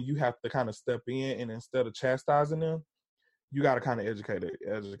that's when you have to kind of step in, and instead of chastising them, you got to kind of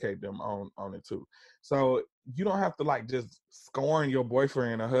educate them on it too. So you don't have to like just scorn your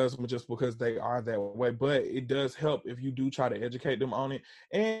boyfriend or husband just because they are that way, but it does help if you do try to educate them on it.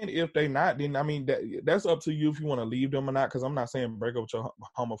 And if they not, then I mean that's up to you if you want to leave them or not, because I'm not saying break up with your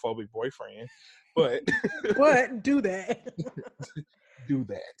homophobic boyfriend, but But do that. do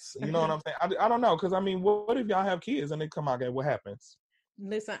that. You know what I'm saying? I don't know, because I mean, what if y'all have kids and they come out gay? What happens?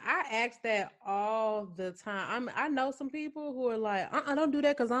 Listen, I ask that all the time. I know some people who are like, don't do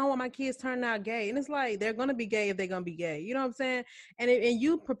that because I don't want my kids turning out gay. And it's like they're gonna be gay if they're gonna be gay. You know what I'm saying? And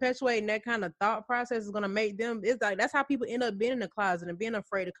you perpetuating that kind of thought process is gonna make them. It's like that's how people end up being in the closet and being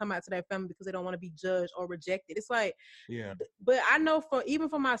afraid to come out to their family because they don't want to be judged or rejected. It's like, Yeah. but I know for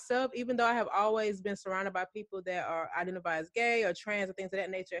myself, even though I have always been surrounded by people that are identified as gay or trans or things of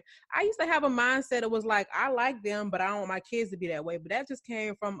that nature, I used to have a mindset that was like, I like them, but I don't want my kids to be that way. But that just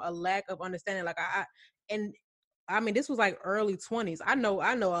came from a lack of understanding. Like and I mean, this was like early 20s. I know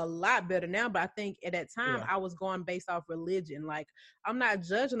a lot better now, but I think at that time Yeah. I was going based off religion. Like I'm not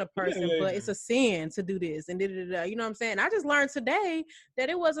judging a Yeah. person, Yeah. but it's a sin to do this and you know what I'm saying? I just learned today that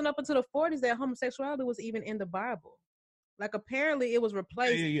it wasn't up until the 40s that homosexuality was even in the Bible. Like apparently it was Yeah.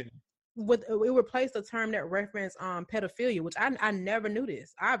 replaced Yeah. with it replaced a term that referenced pedophilia, which I never knew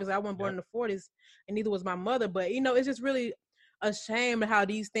this. Obviously, I wasn't born Yeah. in the 40s, and neither was my mother. But it's just really a shame how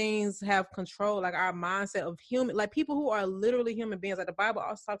these things have control, like our mindset of human, like people who are literally human beings. Like the Bible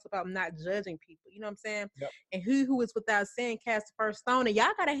also talks about not judging people. You know what I'm saying? Yep. And who is without sin cast the first stone. And y'all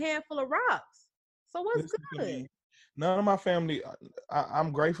got a handful of rocks. So what's Listen to good? me. None of my family.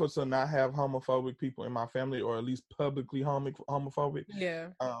 I'm grateful to not have homophobic people in my family, or at least publicly homophobic Yeah.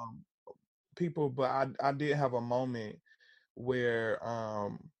 um, people. But I did have a moment where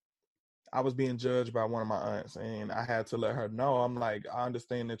I was being judged by one of my aunts, and I had to let her know. I'm like, I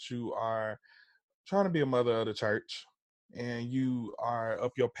understand that you are trying to be a mother of the church, and you are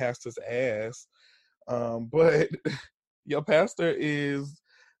up your pastor's ass, but your pastor is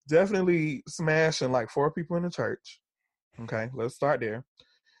definitely smashing like 4 people in the church. Okay, let's start there.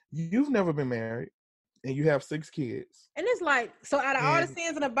 You've never been married, and you have 6 kids, And it's like, so out of all the and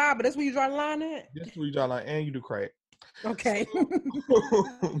sins in the Bible, that's where you draw the line at? this is where you draw line, and you do crack. Okay.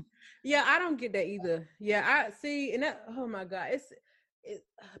 So, Yeah, I don't get that either. Yeah, I see, and that, oh my God,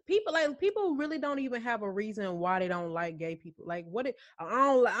 people really don't even have a reason why they don't like gay people. Like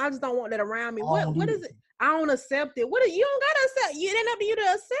I just don't want that around me. I What don't do is that. it? I don't accept it. You don't gotta accept. It ain't up to you to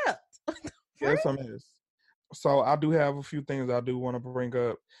accept. Yes, I'm is. So I do have a few things I do want to bring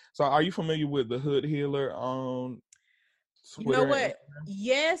up. So are you familiar with the Hood Healer on You know Twitter and what? Instagram?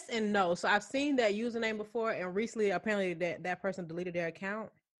 Yes and no. So I've seen that username before, and recently apparently that person deleted their account.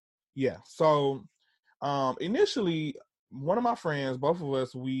 Yeah. So initially one of my friends, both of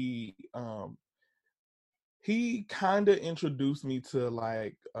us, he kind of introduced me to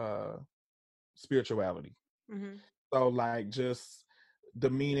like spirituality. Mm-hmm. So like just the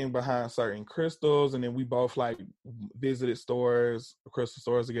meaning behind certain crystals, and then we both like visited crystal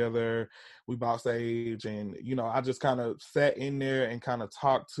stores together. We bought sage, and I just kind of sat in there and kind of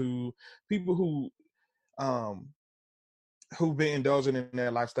talked to people um who've been indulging in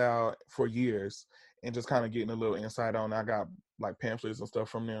that lifestyle for years, and just kind of getting a little insight on. I got like pamphlets and stuff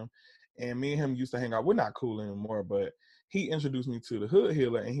from them, and me and him used to hang out. We're not cool anymore, but he introduced me to the Hood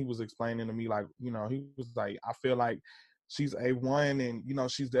Healer, and he was explaining to me like, he was like, I feel like she's A1,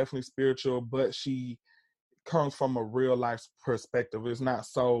 and she's definitely spiritual, but she comes from a real life perspective. It's not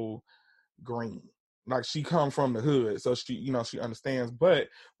so green. Like she come from the hood, so she understands. But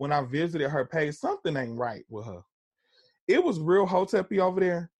when I visited her page, something ain't right with her. It was real hotepy over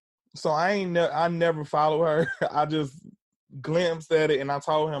there. So I never follow her. I just glimpsed at it, and I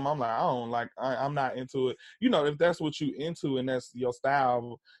told him, I'm like, I'm not into it. If that's what you into and that's your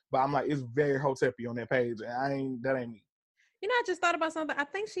style, but I'm like, it's very hotepy on that page, and that ain't me. I just thought about something. I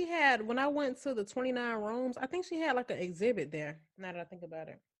think she had, when I went to the 29 rooms, I think she had like an exhibit there. Now that I think about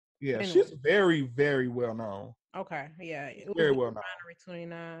it. Yeah, But anyway. she's very, very well known. Okay. Yeah. It was Very the well known. Refinery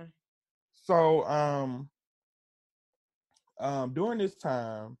 29. So during this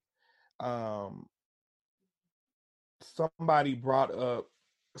time, somebody brought up,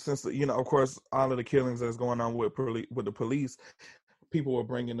 since of course all of the killings that's going on with the police, people were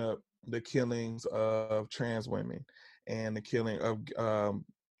bringing up the killings of trans women and the killing of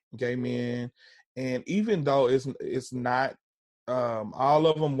gay men, and even though it's not all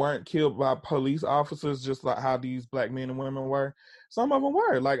of them weren't killed by police officers, just like how these black men and women were. Some of them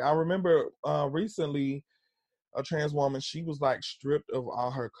were. Like I remember recently, a trans woman, she was like stripped of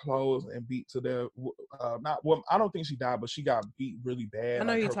all her clothes and beat to death. Not well, I don't think she died, but she got beat really bad. I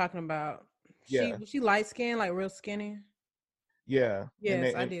know Like you're her, talking about. yeah, She light skinned, like real skinny. yeah,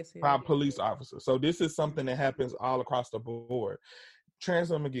 Yes, I and did see by that. police officers. So this is something that happens all across the board. Trans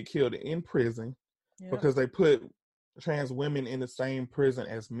women get killed in prison Yep. because they put trans women in the same prison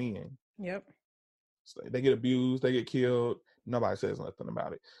as men. Yep. So they get abused, they get killed. Nobody says nothing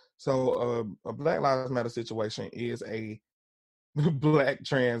about it. So a Black Lives Matter situation is a black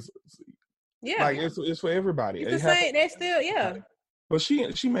trans. Yeah. Like it's for everybody. It's the It happens. same. They're still, yeah. But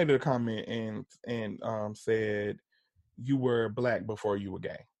she made a comment and said you were black before you were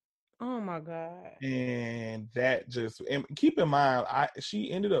gay. Oh my God. And that just, and keep in mind,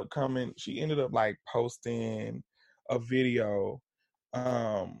 she ended up like posting a video.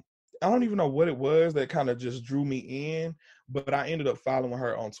 I don't even know what it was that kind of just drew me in, but I ended up following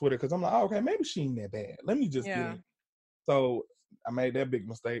her on Twitter because I'm like, oh, okay, maybe she ain't that bad. Let me just get Yeah. in. So I made that big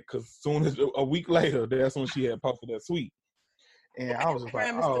mistake because soon as a week later, that's when she had posted that tweet. And I was just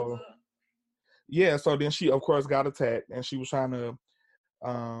like, oh, yeah. So then she, of course, got attacked, and she was trying to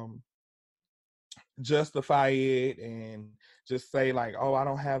um, justify it and just say like, oh, I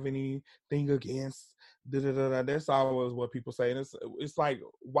don't have anything against. Da, da, da, da. That's always what people say, and it's like,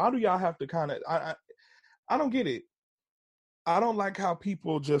 why do y'all have to kind of? I don't get it. I don't like how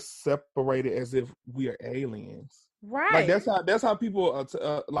people just separate it as if we are aliens. Like Right. that's how people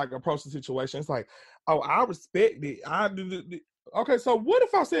like approach the situation. It's like, oh, I respect it. Okay, so what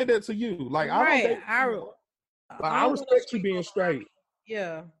if I said that to you? Like I don't Right. date you. Like I I don't want to respect you speak being on straight.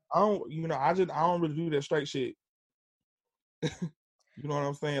 Yeah. I don't, I don't really do that straight shit. You know what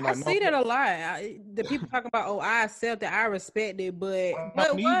I'm saying? I Like no, see that a lot. The people talking about, oh, I accept it, I respect it, but I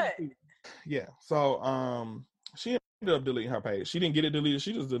don't need what? you. Yeah. So she ended up deleting her page. She didn't get it deleted.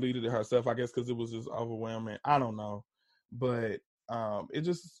 She just deleted it herself, I guess, because it was just overwhelming. I don't know, but it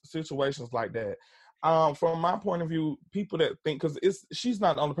just situations like that. From my point of view, people that think, because she's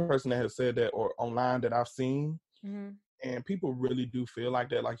not the only person that has said that or online that I've seen, Mm-hmm. and people really do feel like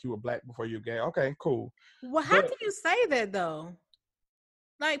that, like you were black before you're gay. Okay, cool. Well, how But can you say that though?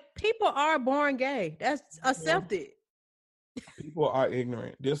 Like people are born gay. That's accepted. people are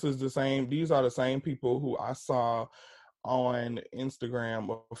ignorant. These are the same people who I saw on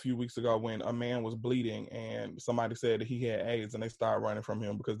Instagram a few weeks ago when a man was bleeding and somebody said that he had AIDS and they started running from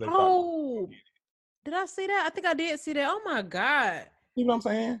him because they thought. Oh, did I see that? I think I did see that. Oh my God. You know what I'm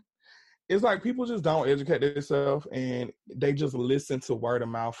saying? It's like people just don't educate themselves and they just listen to word of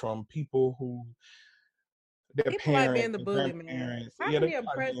mouth from people who their People like parents being the and bully, man. grandparents. How Yeah, can they the like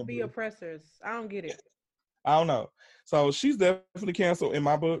oppressed being be bullied. oppressors? I don't get it. I don't know. So she's definitely canceled in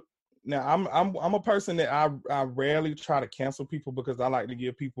my book. Now I'm a person that I rarely try to cancel people because I like to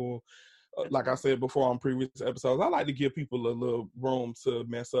give people, like I said before on previous episodes, I like to give people a little room to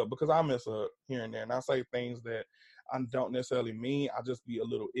mess up because I mess up here and there, and I say things that I don't necessarily mean. I just be a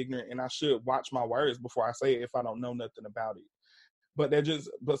little ignorant, and I should watch my words before I say it if I don't know nothing about it.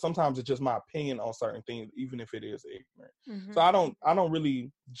 But sometimes it's just my opinion on certain things, even if it is ignorant. Mm-hmm. So I don't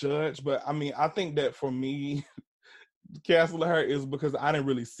really judge, but I mean, I think that for me, canceling her is because I didn't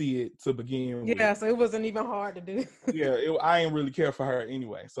really see it to begin with. Yeah, so it wasn't even hard to do. Yeah, I ain't really care for her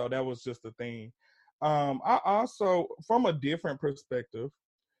anyway. So that was just the thing. I also, from a different perspective,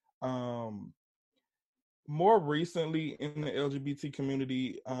 um, more recently in the LGBT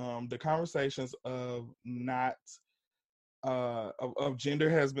community, the conversations of not of gender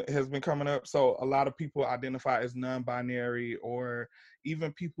has been coming up. So a lot of people identify as non-binary or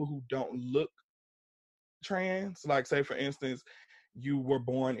even people who don't look trans. Like, say for instance, you were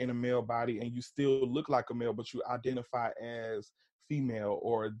born in a male body and you still look like a male, but you identify as female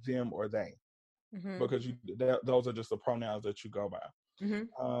or them or they, Mm-hmm. because those are just the pronouns that you go by.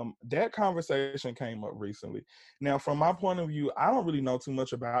 Mm-hmm. That conversation came up recently. Now, from my point of view, I don't really know too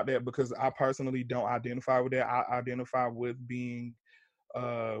much about that because I personally don't identify with that. I identify with being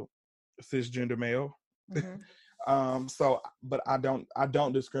uh, cisgender male. Mm-hmm. But I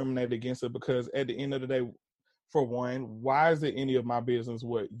don't discriminate against it because at the end of the day, for one, why is it any of my business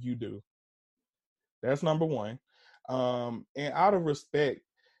what you do? That's number one. And out of respect,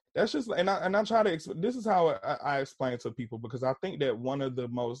 that's just, and I try to, this is how I explain to people, because I think that one of the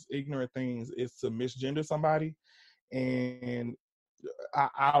most ignorant things is to misgender somebody and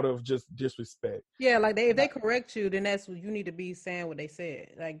out of just disrespect. Yeah, like if they correct you, then that's what you need to be saying what they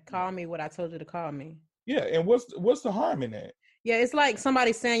said. Like, call me what I told you to call me. Yeah, and what's the harm in that? Yeah, it's like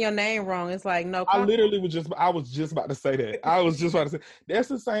somebody saying your name wrong. It's like, no, I call literally I was just about to say that. I was just about to say that's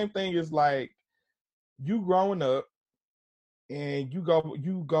the same thing as like you growing up and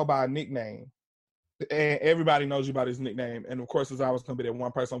you go by a nickname and everybody knows you by this nickname. And of course, there's always gonna be that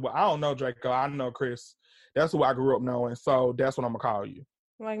one person. Well, I don't know Draco. I know Chris. That's who I grew up knowing. So that's what I'm gonna call you.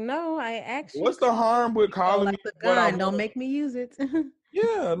 like, no, I actually What's the harm with oh, calling like me the what I gun. want? Don't make me use it.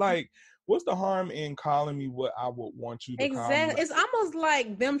 Yeah, like what's the harm in calling me what I would want you to call me? Exactly. Like, It's almost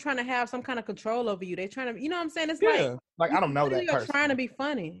like them trying to have some kind of control over you. They trying to, you know what I'm saying? It's like yeah, like you I don't know literally that are person. trying to be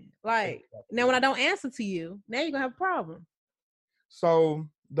funny. Like, now Exactly. when I don't answer to you, now you're gonna have a problem. So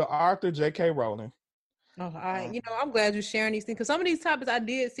the author J.K. Rowling. Oh, Um, I'm glad you're sharing these things because some of these topics I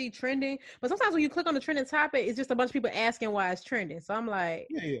did see trending, but sometimes when you click on the trending topic, it's just a bunch of people asking why it's trending. So I'm like,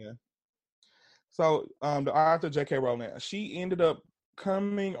 yeah. So the author J.K. Rowling, she ended up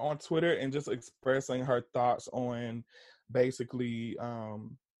coming on Twitter and just expressing her thoughts on basically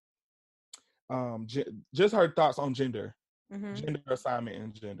just her thoughts on mm-hmm, gender assignment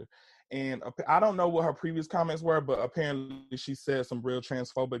and gender. And I don't know what her previous comments were, but apparently she said some real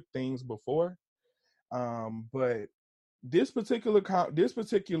transphobic things before. But this particular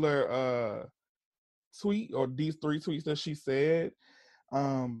tweet, or these three tweets that she said,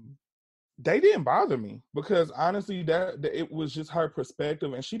 um, they didn't bother me because honestly, that it was just her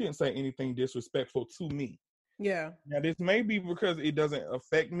perspective, and she didn't say anything disrespectful to me. yeah. Now, this may be because it doesn't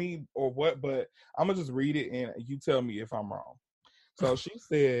affect me or what, but I'm gonna just read it and you tell me if I'm wrong. So she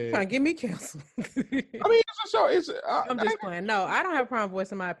said, Trying to get me canceled. I mean, it's a show. I'm just playing. No, I don't have a problem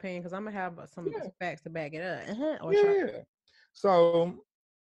voicing my opinion because I'm gonna have some yeah, facts to back it up. Or try. yeah. So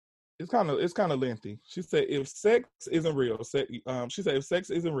it's kind of lengthy. She said, if sex isn't real, she said if sex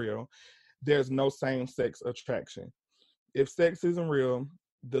isn't real, there's no same sex attraction. If sex isn't real,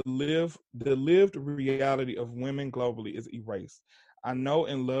 the lived reality of women globally is erased. I know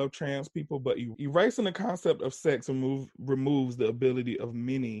and love trans people, but erasing the concept of sex removes the ability of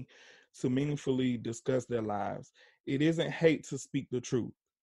many to meaningfully discuss their lives. It isn't hate to speak the truth.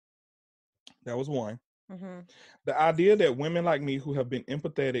 That was one. Mm-hmm. The idea that women like me who have been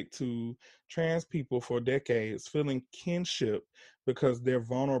empathetic to trans people for decades, feeling kinship because they're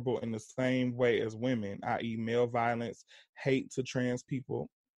vulnerable in the same way as women, i.e., male violence, hate to trans people,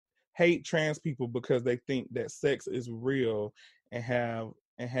 hate trans people because they think that sex is real and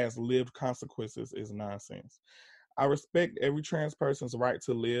has lived consequences is nonsense. I respect every trans person's right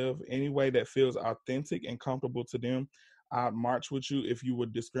to live any way that feels authentic and comfortable to them. I'd march with you if you were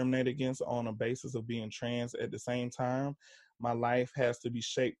discriminated against on a basis of being trans. At the same time, my life has to be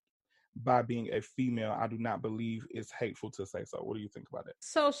shaped by being a female, I do not believe it's hateful to say so. What do you think about it?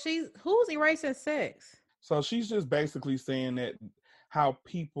 So who's erasing sex? So she's just basically saying that how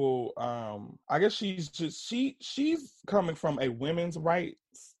people, I guess she's coming from a women's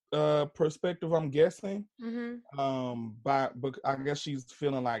rights perspective, I'm guessing. Mm-hmm. But I guess she's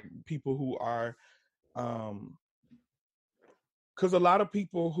feeling like people who are, because a lot of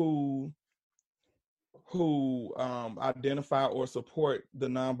people who identify or support the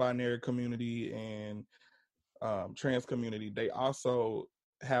non-binary community and trans community, they also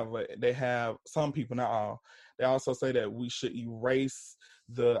they have some people, not all, they also say that we should erase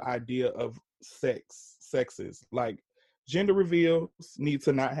the idea of sexes, like gender reveals need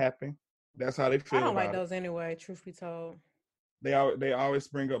to not happen. That's how they I feel don't like about it. those anyway, truth be told. They always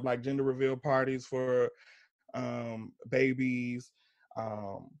bring up like gender reveal parties for babies,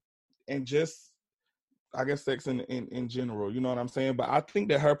 um, and just I guess sex in general, you know what I'm saying? But I think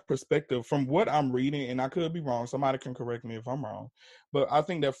that her perspective, from what I'm reading, and I could be wrong, somebody can correct me if I'm wrong, but I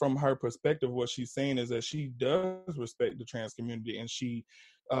think that from her perspective, what she's saying is that she does respect the trans community, and she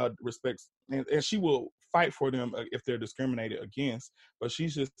respects, and she will fight for them if they're discriminated against. But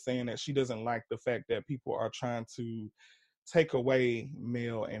she's just saying that she doesn't like the fact that people are trying to take away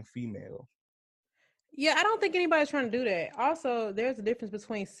male and female. Yeah, I don't think anybody's trying to do that. Also, there's a difference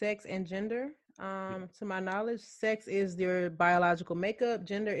between sex and gender. Yeah. To my knowledge, sex is your biological makeup.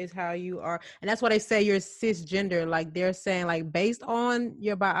 Gender is how you are, and that's why they say you're cisgender. Like they're saying, like based on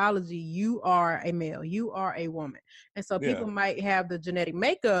your biology, you are a male, you are a woman, and so Yeah. people might have the genetic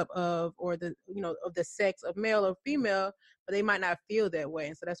makeup of, or the of the sex of male or female, but they might not feel that way,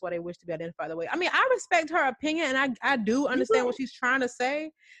 and so that's why they wish to be identified that way. I mean, I respect her opinion, and I do understand what she's trying to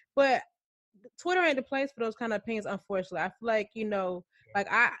say, but Twitter ain't the place for those kind of opinions, unfortunately. I feel like, like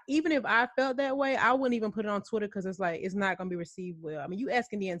even if I felt that way, I wouldn't even put it on Twitter because it's like it's not gonna be received well. I mean, you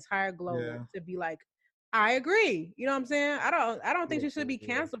asking the entire globe Yeah. to be like, I agree. You know what I'm saying? I don't think Yeah. she should be Yeah.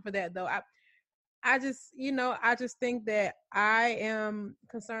 canceled for that though. I just think that I am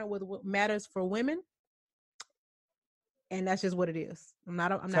concerned with what matters for women, and that's just what it is. I'm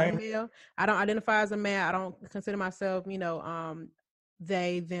not a Same. male. I don't identify as a man. I don't consider myself,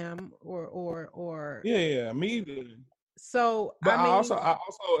 they, them, or Yeah, yeah, me either. so But I mean, I also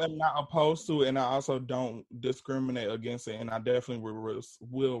am not opposed to it, and I also don't discriminate against it, and I definitely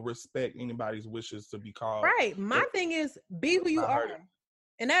will respect anybody's wishes to be called. right. My thing is be who you I heard are. it.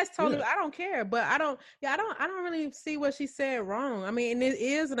 And that's Yeah, totally, I don't care, but I don't really see what she said wrong. I mean, and it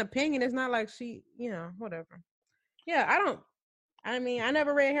is an opinion. It's not like she, whatever. Yeah, I mean, I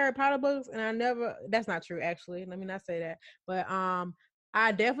never read Harry Potter books, and that's not true, actually. Let me not say that. But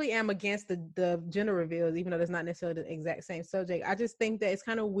I definitely am against the gender reveals, even though that's not necessarily the exact same subject. I just think that it's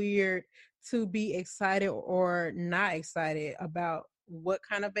kind of weird to be excited or not excited about what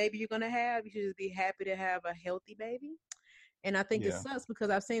kind of baby you're gonna have. You should just be happy to have a healthy baby. And I think it yeah, sucks because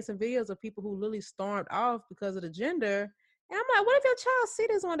I've seen some videos of people who literally stormed off because of the gender. And I'm like, what if your child see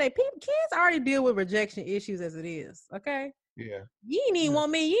this one day? Kids already deal with rejection issues as it is. Okay. yeah, You ain't even yeah.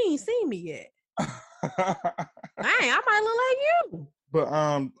 want me. You ain't seen me yet. I might look like you.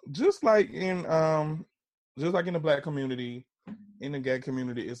 But just like in the Black community, in the gay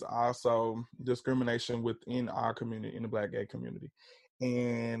community, is also discrimination within our community, in the Black gay community,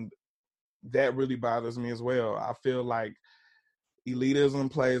 and that really bothers me as well. I feel like elitism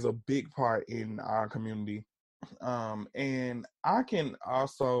plays a big part in our community, and I can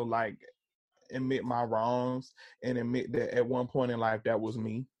also like admit my wrongs and admit that at one point in life that was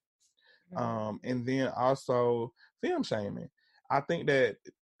me. And then also film shaming. I think that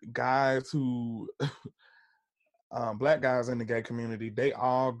guys who Black guys in the gay community, they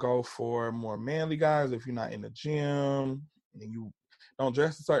all go for more manly guys. If you're not in the gym and you don't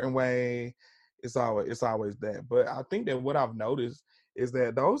dress a certain way, it's always that. But I think that what I've noticed is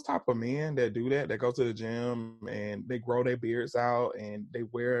that those type of men that do that, that go to the gym and they grow their beards out and they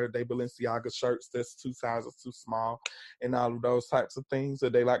wear their Balenciaga shirts that's 2 sizes too small and all of those types of things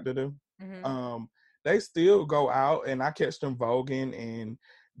that they like to do. Mm-hmm. Um, they still go out and I catch them voguing and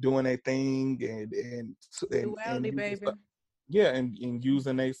doing a thing and Duality, using baby. yeah and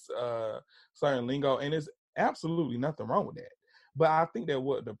using a certain lingo, and it's absolutely nothing wrong with that. But I think that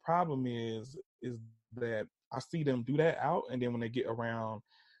what the problem is that I see them do that out, and then when they get around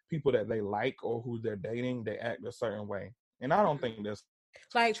people that they like or who they're dating, they act a certain way, and I don't think that's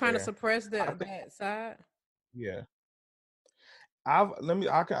Like trying to fair. suppress I think that side. yeah. I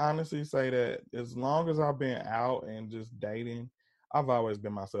can honestly say that as long as I've been out and just dating, I've always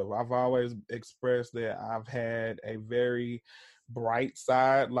been myself. I've always expressed that I've had a very bright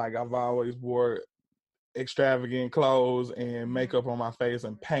side. Like I've always wore extravagant clothes and makeup on my face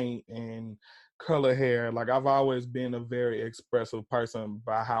and paint and color hair. Like I've always been a very expressive person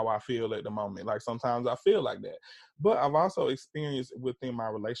by how I feel at the moment. Like sometimes I feel like that. But I've also experienced within my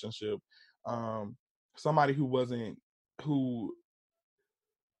relationship, somebody who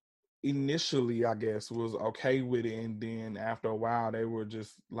initially I guess was okay with it, and then after a while they were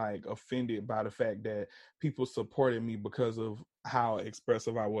just like offended by the fact that people supported me because of how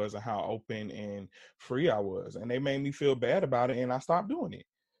expressive I was and how open and free I was, and they made me feel bad about it, and I stopped doing it.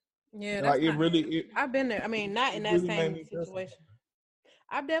 Yeah, that's Like not. I've been there. I mean, not in it that really made same me feel something. situation.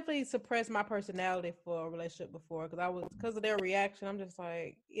 I've definitely suppressed my personality for a relationship before because of their reaction. I'm just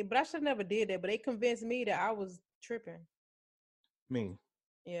like, but I should never did that. But they convinced me that I was tripping. Me.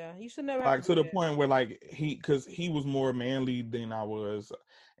 Yeah, you should never have to Like to do the that. point where like because he was more manly than I was,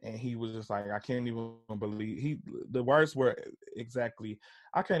 and he was just like, I can't even believe the words were exactly,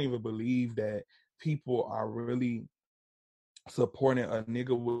 I can't even believe that people are really supporting a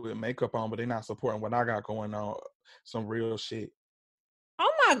nigga with makeup on, but they're not supporting what I got going on. Some real shit.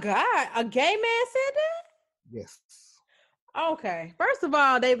 Oh my God, a gay man said Yes. that? Okay, first of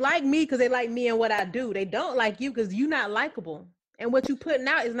all, they like me because they like me and what I do. They don't like you because you not likable, and what you putting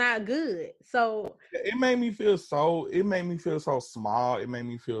out is not good. So, It made me feel so. It made me feel so small. It made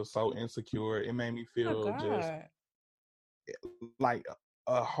me feel so insecure. It made me oh my feel just God, like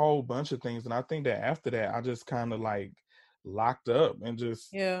a whole bunch of things. And I think that after that, I just kind of like locked up and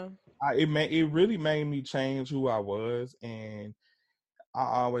just yeah, it really made me change who I was. And I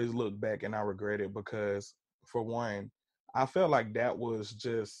always look back and I regret it because, for one, I felt like that was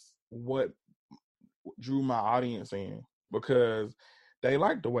just what drew my audience in, because they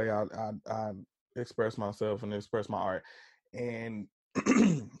liked the way I express myself and express my art, and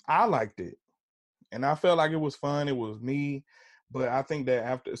I liked it, and I felt like it was fun. It was me, but I think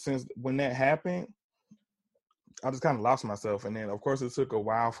that since when that happened, I just kind of lost myself, and then of course it took a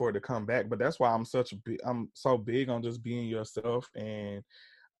while for it to come back. But that's why I'm so big on just being yourself, and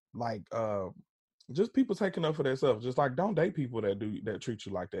like just people taking up for themselves. Just like, don't date people that treat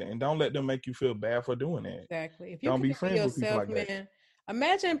you like that, and don't let them make you feel bad for doing that. exactly. If you Don't be can't be friends with people yourself, like that. man,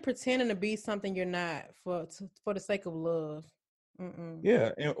 imagine pretending to be something you're not for the sake of love. Mm-mm. Yeah,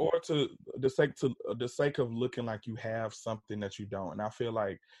 and or to the sake of looking like you have something that you don't. And I feel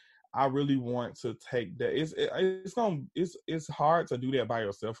like I really want to take that. It's hard to do that by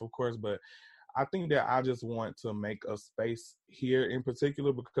yourself, of course, but I think that I just want to make a space here in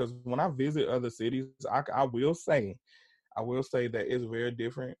particular, because when I visit other cities, I will say that it's very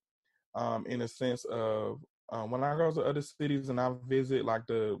different. In a sense of, when I go to other cities and I visit like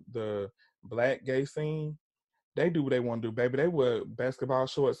the black gay scene, they do what they want to do, baby. They wear basketball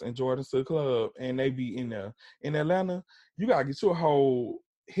shorts and Jordans to the club, and they be in there. In Atlanta, you gotta get your whole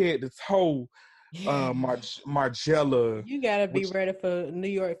head to toe, Margiela, You gotta be which ready for New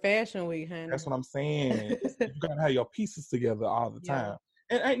York Fashion Week, honey. that's what I'm saying. You gotta have your pieces together all the Yeah. time,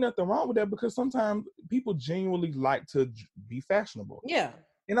 and ain't nothing wrong with that, because sometimes people genuinely like to be fashionable, Yeah.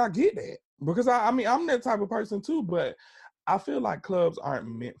 and I get that, because I mean I'm that type of person too, but I feel like clubs aren't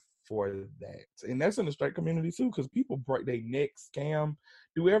meant for that, and that's in the straight community too, because people break their neck, scam,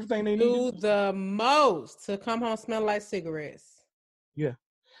 do everything they need to Do do. the most to come home smell like cigarettes. Yeah.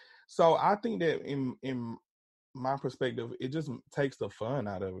 So I think that in my perspective, it just takes the fun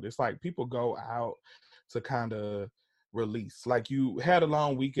out of it. It's like people go out to kind of release. Like you had a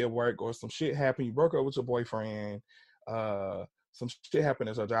long week at work, or some shit happened. You broke up with your boyfriend. Some shit happened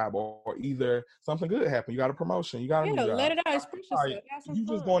at your job, or either something good happened. You got a promotion. You got a new Yeah, let job. it out, express Like, yourself, have some you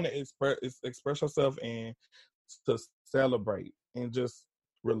just fun. going to express yourself and to celebrate and just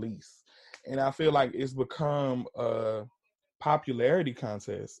release. And I feel like it's become a popularity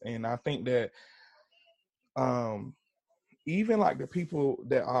contest, and I think that um even like the people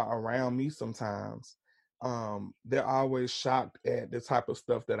that are around me sometimes, they're always shocked at the type of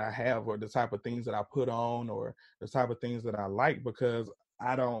stuff that I have, or the type of things that I put on, or the type of things that I like, because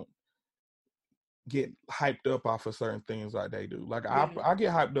I don't get hyped up off of certain things like they do. Like I Yeah. I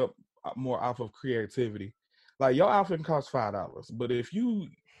get hyped up more off of creativity. Like your outfit can cost $5, but if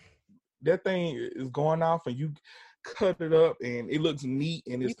that thing is going off and you cut it up and it looks neat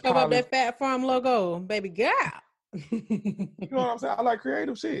and You it's cover up polished, that Fat Farm logo, baby girl. you know what I'm saying? I like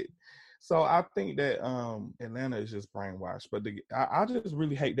creative shit. So I think that Atlanta is just brainwashed. But I just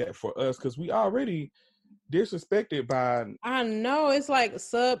really hate that for us, because we already disrespected by, I know it's like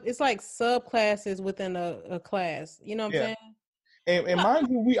subclasses within a class. You know what I'm yeah. saying? And mind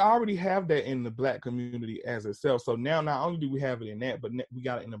you, we already have that in the black community as itself. So now not only do we have it in that, but we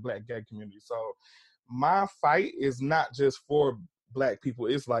got it in the black gay community. So my fight is not just for black people.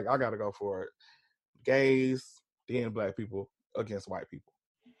 It's like I gotta go for it. gays, then black people against white people.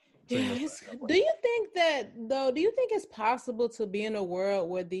 Yeah, do you think it's possible to be in a world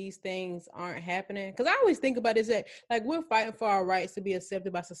where these things aren't happening? Because I always think about is that like we're fighting for our rights to be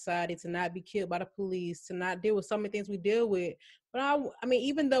accepted by society, to not be killed by the police, to not deal with so many things we deal with. But I mean,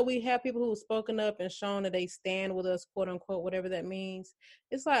 even though we have people who've spoken up and shown that they stand with us, quote unquote, whatever that means,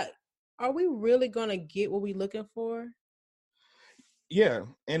 it's like, are we really gonna get what we're looking for? Yeah,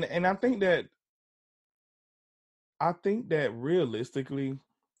 and I think that realistically,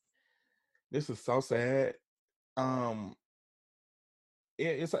 this is so sad.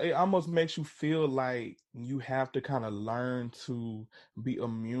 It almost makes you feel like you have to kind of learn to be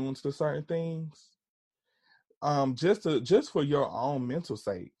immune to certain things. Just for your own mental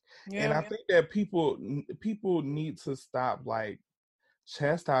sake. Yeah. And I think that people need to stop like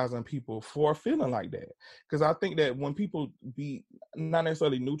chastising people for feeling like that, because I think that when people be not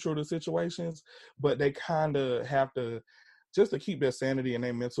necessarily neutral to situations, but they kind of have to, just to keep their sanity and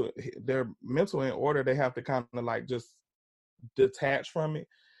their mental in order, they have to kind of like just detach from it.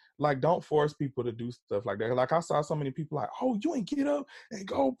 Like, don't force people to do stuff like that. Like, I saw so many people like, oh, you ain't get up and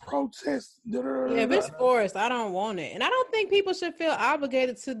go protest. Yeah, if it's forced, I don't want it. And I don't think people should feel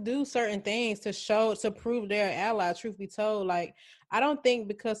obligated to do certain things to prove they're ally, truth be told. Like, I don't think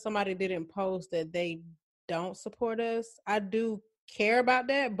because somebody didn't post that they don't support us. I do care about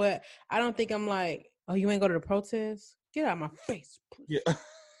that, but I don't think I'm like, oh, you ain't go to the protest? Get out of my face. Yeah.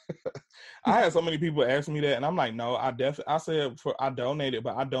 I had so many people ask me that, and I'm like, no, I said I donated,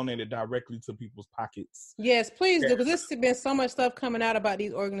 but I donated directly to people's pockets. Yes, please do, because there's been so much stuff coming out about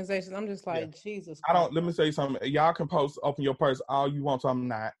these organizations. I'm just like, Jesus Christ. Let me say something. Y'all can open your purse all you want, so I'm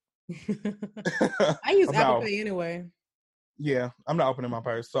not. I use Apple Pay anyway. Yeah, I'm not opening my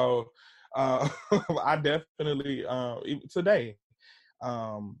purse. So I definitely, today,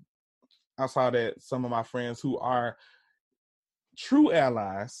 I saw that some of my friends who are true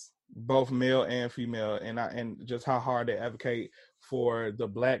allies, both male and female, and just how hard they advocate for the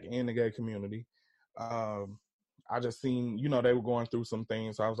Black and the gay community. I just seen, they were going through some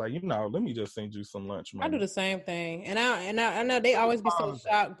things. So I was like, let me just send you some lunch money. I do the same thing. And I know they always be so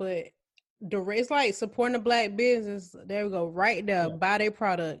shocked, but it's like supporting a Black business. There we go. Right there. Yeah. Buy their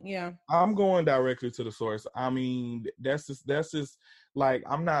product. Yeah. I'm going directly to the source. I mean, that's just like,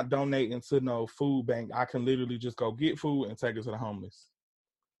 I'm not donating to no food bank. I can literally just go get food and take it to the homeless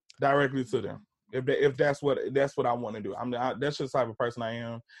directly to them. If that's what I want to do. That's just the type of person I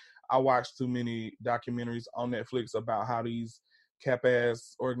am. I watch too many documentaries on Netflix about how these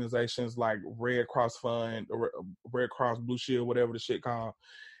cap-ass organizations like Red Cross Fund, or Red Cross Blue Shield, whatever the shit called.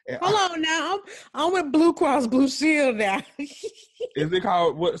 And Hold on now. I'm with Blue Cross Blue Shield now. Is it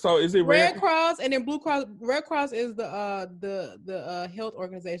called what? So is it Red Cross and then Blue Cross? Red Cross is the health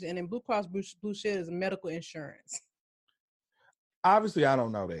organization, and then Blue Cross Blue Shield is medical insurance. Obviously, I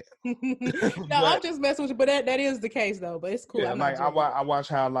don't know that. No, I'm just messing with you, but that is the case though. But it's cool. Yeah, like I watch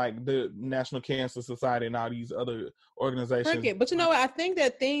how like the National Cancer Society and all these other organizations. But you know what? I think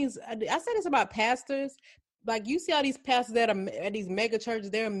that I said this about pastors. Like, you see all these pastors that are at these mega churches,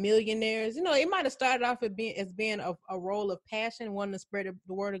 they're millionaires. It might have started off as being a role of passion, wanting to spread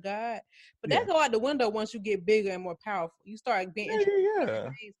the word of God. But that go out the window once you get bigger and more powerful. You start being yeah.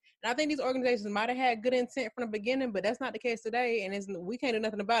 And I think these organizations might have had good intent from the beginning, but that's not the case today. And we can't do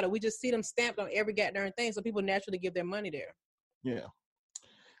nothing about it. We just see them stamped on every goddamn thing, so people naturally give their money there. Yeah.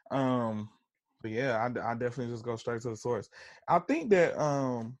 But yeah, I definitely just go straight to the source. I think that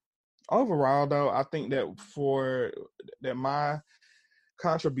overall, though, I think that my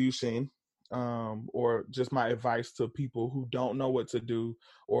contribution, or just my advice to people who don't know what to do,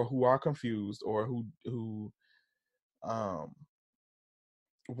 or who are confused, or who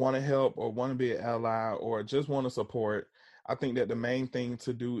want to help, or want to be an ally, or just want to support, I think that the main thing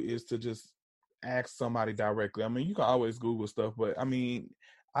to do is to just ask somebody directly. I mean, you can always Google stuff, but I mean,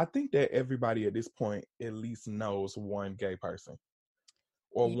 I think that everybody at this point at least knows one gay person.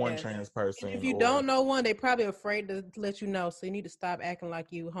 Or one trans person. And if you don't know one, they're probably afraid to let you know. So you need to stop acting like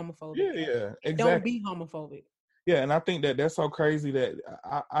you homophobic. Yeah, exactly. Don't be homophobic. Yeah, and I think that that's so crazy that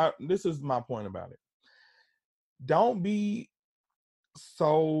I this is my point about it. Don't be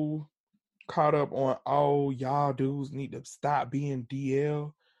so caught up on, oh, y'all dudes need to stop being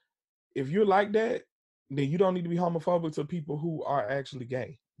DL. If you're like that, then you don't need to be homophobic to people who are actually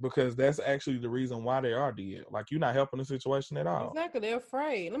gay. Because that's actually the reason why they are DL. Like, you're not helping the situation at all. Exactly. They're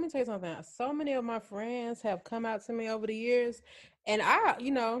afraid. Let me tell you something. So many of my friends have come out to me over the years, and I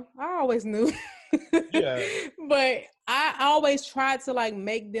always knew. Yeah. But I always tried to, like,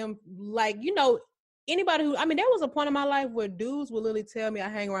 make them, like, anybody who, I mean, there was a point in my life where dudes would literally tell me I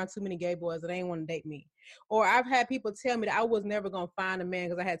hang around too many gay boys that they ain't want to date me. Or I've had people tell me that I was never going to find a man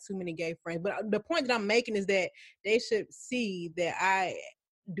because I had too many gay friends. But the point that I'm making is that they should see that I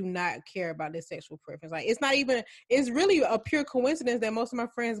do not care about their sexual preference. Like, it's not even, it's really a pure coincidence that most of my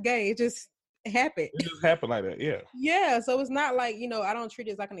friends gay. It just happened. It just happened like that, yeah. Yeah, so it's not like, you know, I don't treat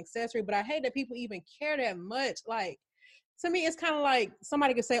it as like an accessory, but I hate that people even care that much. Like, to me, it's kind of like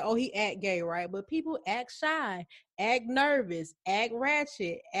somebody could say, oh, he act gay, right? But people act shy, act nervous, act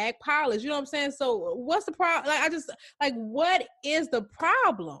ratchet, act polished. You know what I'm saying? So what's the problem? Like, what is the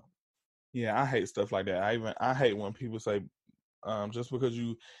problem? Yeah, I hate stuff like that. I hate when people say, just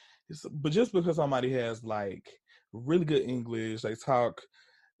because somebody has like really good English, they talk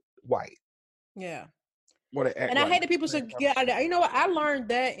white. Yeah. Or they act and I white. hate that people should get out of there. You know what? I learned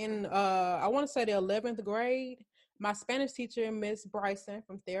that in, I want to say the 11th grade. My Spanish teacher, Miss Bryson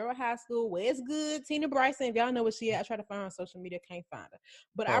from Thera High School, where it's good, Tina Bryson. If y'all know what she is, I try to find her on social media, can't find her.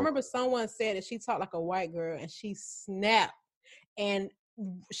 But I remember someone said that she talked like a white girl, and she snapped. And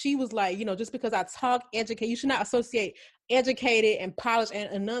she was like, you know, just because I talk educated, you should not associate educated and polished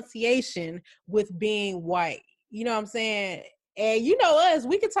and enunciation with being white. You know what I'm saying? And you know us,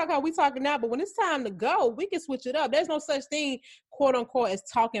 we can talk how we talking now, but when it's time to go, we can switch it up. There's no such thing, quote unquote, as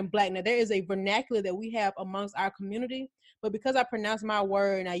talking black. Now, there is a vernacular that we have amongst our community, but because I pronounce my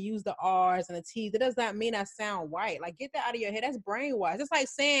word and I use the R's and the T's, that does not mean I sound white. Like, get that out of your head. That's brainwashed. It's like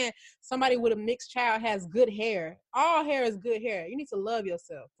saying somebody with a mixed child has good hair. All hair is good hair. You need to love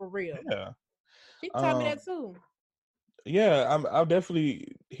yourself, for real. Yeah. She taught me that too. Yeah, I'll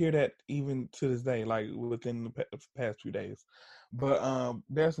definitely hear that even to this day, like within the past few days. But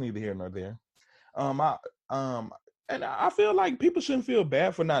that's neither here nor there. And I feel like people shouldn't feel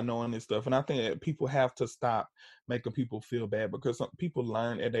bad for not knowing this stuff, and I think that people have to stop making people feel bad because some people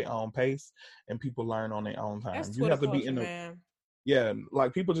learn at their own pace and people learn on their own time. That's You Twitter have to be culture, in the man. Yeah,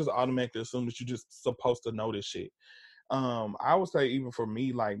 like people just automatically assume that you're just supposed to know this shit. I would say even for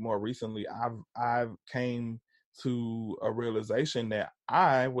me, like more recently, I've came to a realization that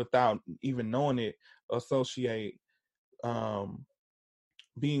I, without even knowing it, associate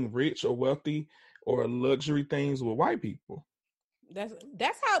being rich or wealthy or luxury things with white people. That's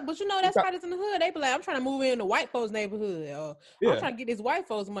how, but you know, that's how it is in the hood. They be like, I'm trying to move in the white folks' neighborhood, or I'm trying to get this white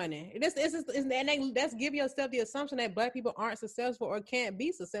folks' money. That's give yourself the assumption that black people aren't successful or can't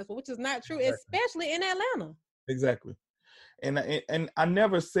be successful, which is not true, especially in Atlanta. Exactly. And I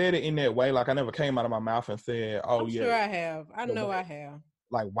never said it in that way. Like I never came out of my mouth and said, "Oh, I'm sure I have. I know I have."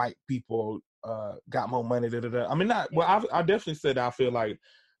 Like white people got more money. I mean, not. Well, I definitely said I feel like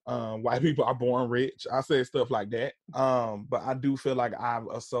white people are born rich. I said stuff like that. But I do feel like I've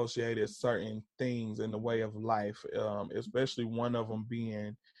associated certain things in the way of life, especially one of them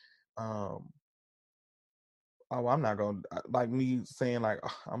being, oh, I'm not gonna like me saying like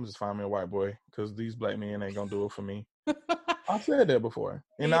I'm just finding me a white boy because these black men ain't gonna do it for me. I've said that before,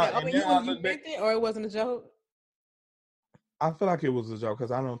 and you meant it, or it wasn't a joke. I feel like it was a joke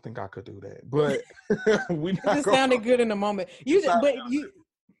because I don't think I could do that. But we it just sounded good in the moment.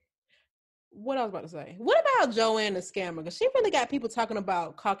 What I was about to say. What about Joanne the scammer? Because she really got people talking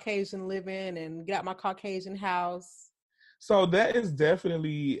about Caucasian living and got my Caucasian house. So that is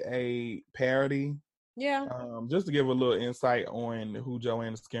definitely a parody. Yeah. Just to give a little insight on who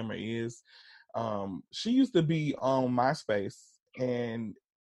Joanne the scammer is. She used to be on MySpace, and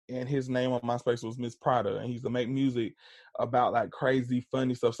his name on MySpace was Miss Prada, and he used to make music about like crazy,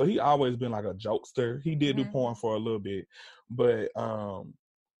 funny stuff. So he always been like a jokester. He did do porn for a little bit, but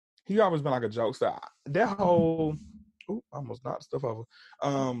he always been like a jokester. That whole, I almost knocked stuff over.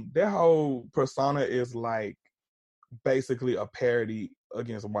 That whole persona is like basically a parody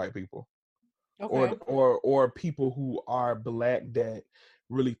against white people, or people who are black that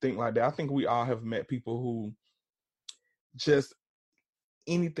really think like that. I think we all have met people who just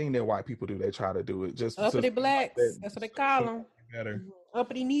anything that white people do, they try to do it. Just uppity blacks. That's what they call them. Better.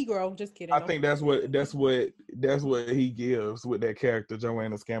 Uppity Negro. Just kidding. I think that's what he gives with that character,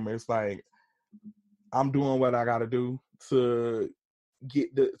 Joanne the Scammer. It's like I'm doing what I got to do to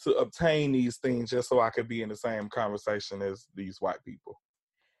to obtain these things just so I could be in the same conversation as these white people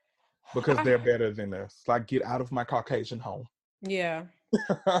because they're better than us. Like, get out of my Caucasian home. Yeah.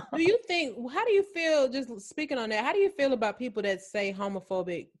 How do you feel, just speaking on that, how do you feel about people that say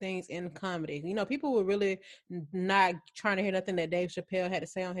homophobic things in comedy? You know, people were really not trying to hear nothing that Dave Chappelle had to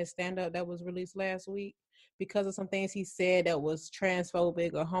say on his stand-up that was released last week because of some things he said that was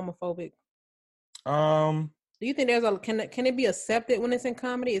transphobic or homophobic. Do you think can it be accepted when it's in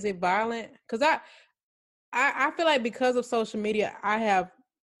comedy? Is it violent? Because I feel like because of social media, I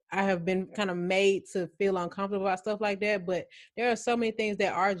I have been kind of made to feel uncomfortable about stuff like that. But there are so many things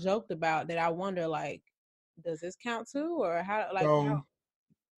that are joked about that I wonder, like, does this count too, or how? Like, So how?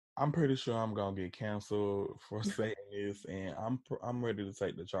 I'm pretty sure I'm gonna get canceled for saying this, and I'm ready to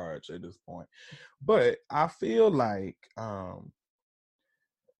take the charge at this point. But I feel like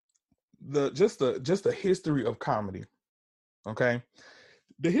the history of comedy. Okay,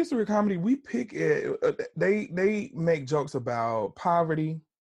 the history of comedy, we pick it. They make jokes about poverty,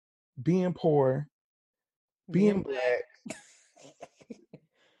 being poor, being Being black.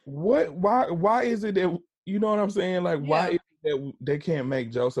 Why is it that, you know what I'm saying? Like, why yeah. is it that they can't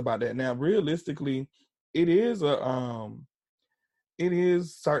make jokes about that? Now, realistically, it is it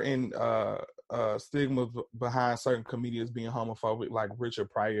is certain stigmas behind certain comedians being homophobic, like Richard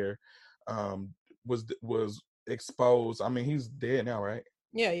Pryor was exposed. I mean, he's dead now, right?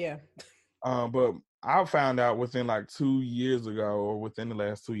 Yeah. But I found out within like 2 years ago, or within the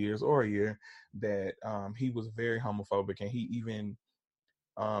last 2 years or a year, that he was very homophobic, and he even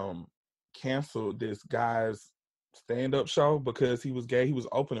um canceled this guy's stand-up show because he was gay. He was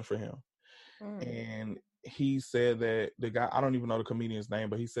opening for him, and he said that the guy, I don't even know the comedian's name,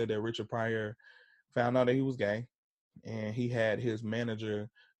 but he said that Richard Pryor found out that he was gay, and he had his manager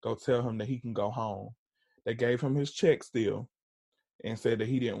go tell him that he can go home. They gave him his check still, and said that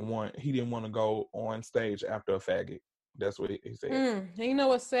he didn't want to go on stage after a faggot. That's what he said. And you know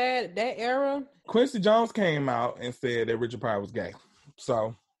what's sad? That era. Quincy Jones came out and said that Richard Pryor was gay.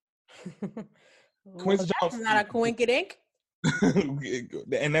 So Well, Quincy that's Jones, not a coinkydink.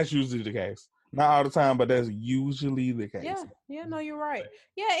 and that's usually the case. Not all the time, but that's usually the case. Yeah, no, you're right.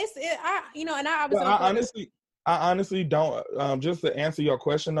 Yeah, and I But obviously don't feel like I honestly don't. Just to answer your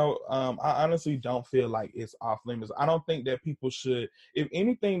question though, I honestly don't feel like it's off limits. I don't think that people should. If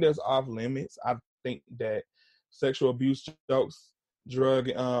anything that's off limits, I think that sexual abuse jokes,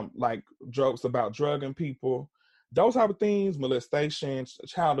 like jokes about drugging people, those type of things, molestation,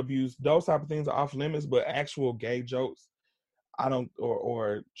 child abuse, those type of things are off limits. But actual gay jokes, I don't,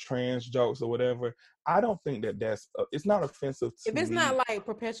 or trans jokes or whatever, I don't think that it's not offensive if to it's me. not like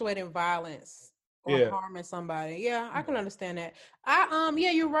perpetuating violence or Yeah. harming somebody. Yeah, I can understand that.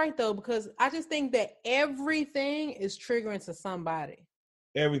 Yeah, you're right though, because I just think that everything is triggering to somebody.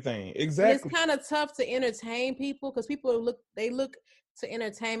 Everything. And it's Exactly. kind of tough to entertain people because people look to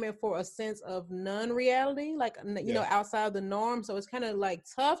entertainment for a sense of non-reality, like, you know, Yeah. outside the norm. So it's kind of like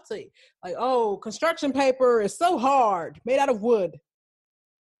tough to, like, oh, construction paper is so hard, made out of wood.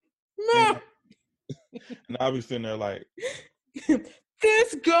 And, Meh. and I'll be sitting there like,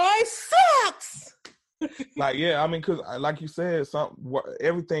 This guy sucks. like, yeah, I mean, because like you said,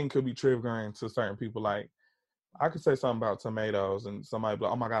 everything could be triggering to certain people. Like, I could say something about tomatoes, and somebody be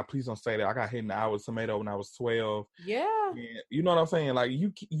like, oh my God, please don't say that. I got hit in the eye with tomato when I was 12. Yeah. And you know what I'm saying? Like,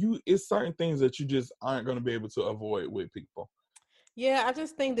 it's certain things that you just aren't going to be able to avoid with people. Yeah, I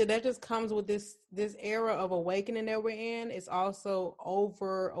just think that just comes with this era of awakening that we're in. It's also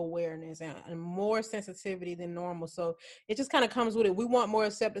over awareness and more sensitivity than normal. So it just kind of comes with it. We want more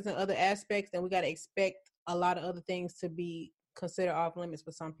acceptance in other aspects, and we got to expect a lot of other things to be considered off limits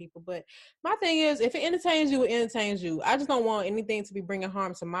for some people. But my thing is, if it entertains you, it entertains you. I just don't want anything to be bringing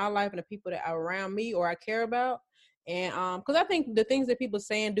harm to my life and the people that are around me or I care about. And because I think the things that people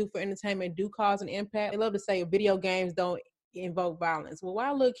say and do for entertainment do cause an impact. They love to say video games don't invoke violence. Well,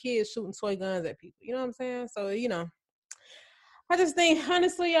 why little kids shooting toy guns at people? You know what I'm saying? So, you know, I just think,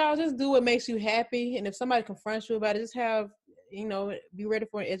 honestly, y'all, just do what makes you happy. And if somebody confronts you about it, just have, you know, be ready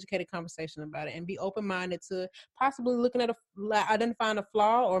for an educated conversation about it and be open-minded to possibly looking at identifying a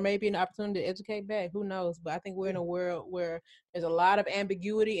flaw or maybe an opportunity to educate back. Who knows? But I think we're in a world where there's a lot of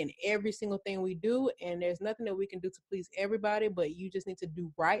ambiguity in every single thing we do. And there's nothing that we can do to please everybody, but you just need to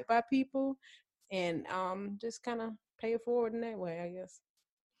do right by people and just kind of pay it forward in that way, I guess.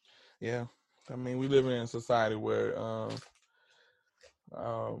 Yeah. I mean, we live in a society where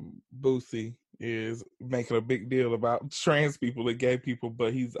Boosie is making a big deal about trans people and gay people,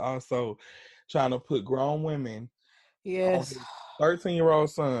 but he's also trying to put grown women on Yes. his 13-year-old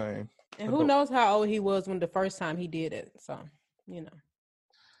son. And who knows how old he was when the first time he did it. So, you know.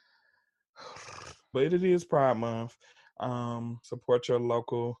 But it is Pride Month. Support your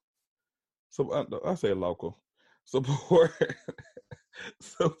local. So I say local. Support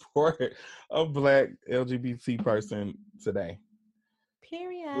support a Black LGBT person today.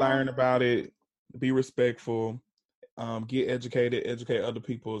 Period. Learn about it. Be respectful. Get educated. Educate other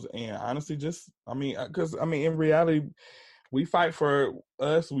people's. And honestly, because in reality, we fight for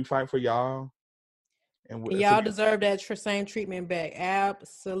us. We fight for y'all. And y'all deserve that same treatment back.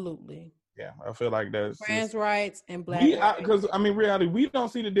 Absolutely. Yeah, I feel like that's Trans just rights and black rights. because I mean, reality, we don't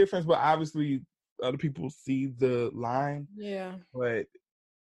see the difference, but obviously other people see the line. Yeah, But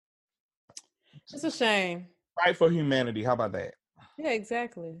it's a shame. fight for humanity. How about that? Yeah,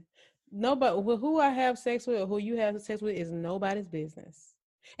 exactly. Nobody who I have sex with or who you have sex with is nobody's business.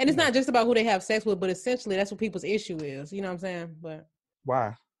 And it's Yeah. not just about who they have sex with, but essentially that's what people's issue is. You know what I'm saying? But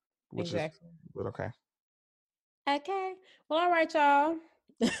Why? Which exactly. but okay. Okay. Well, all right, y'all.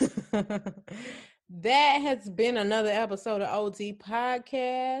 That has been another episode of OT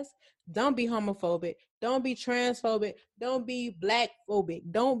Podcast. Don't be homophobic. Don't be transphobic. Don't be blackphobic.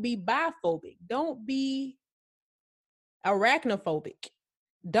 Don't be biphobic. Don't be arachnophobic.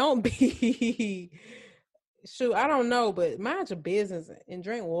 Don't be shoot, I don't know, but mind your business and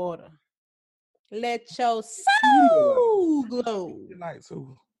drink water. Let your soul glow. Pedialyte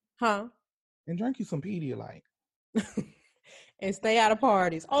too. Huh? And drink you some Pedialyte. And stay out of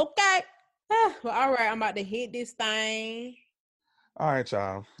parties. Okay. Well, all right, I'm about to hit this thing. All right,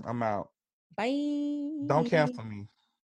 y'all. I'm out. Bye. Don't cancel me.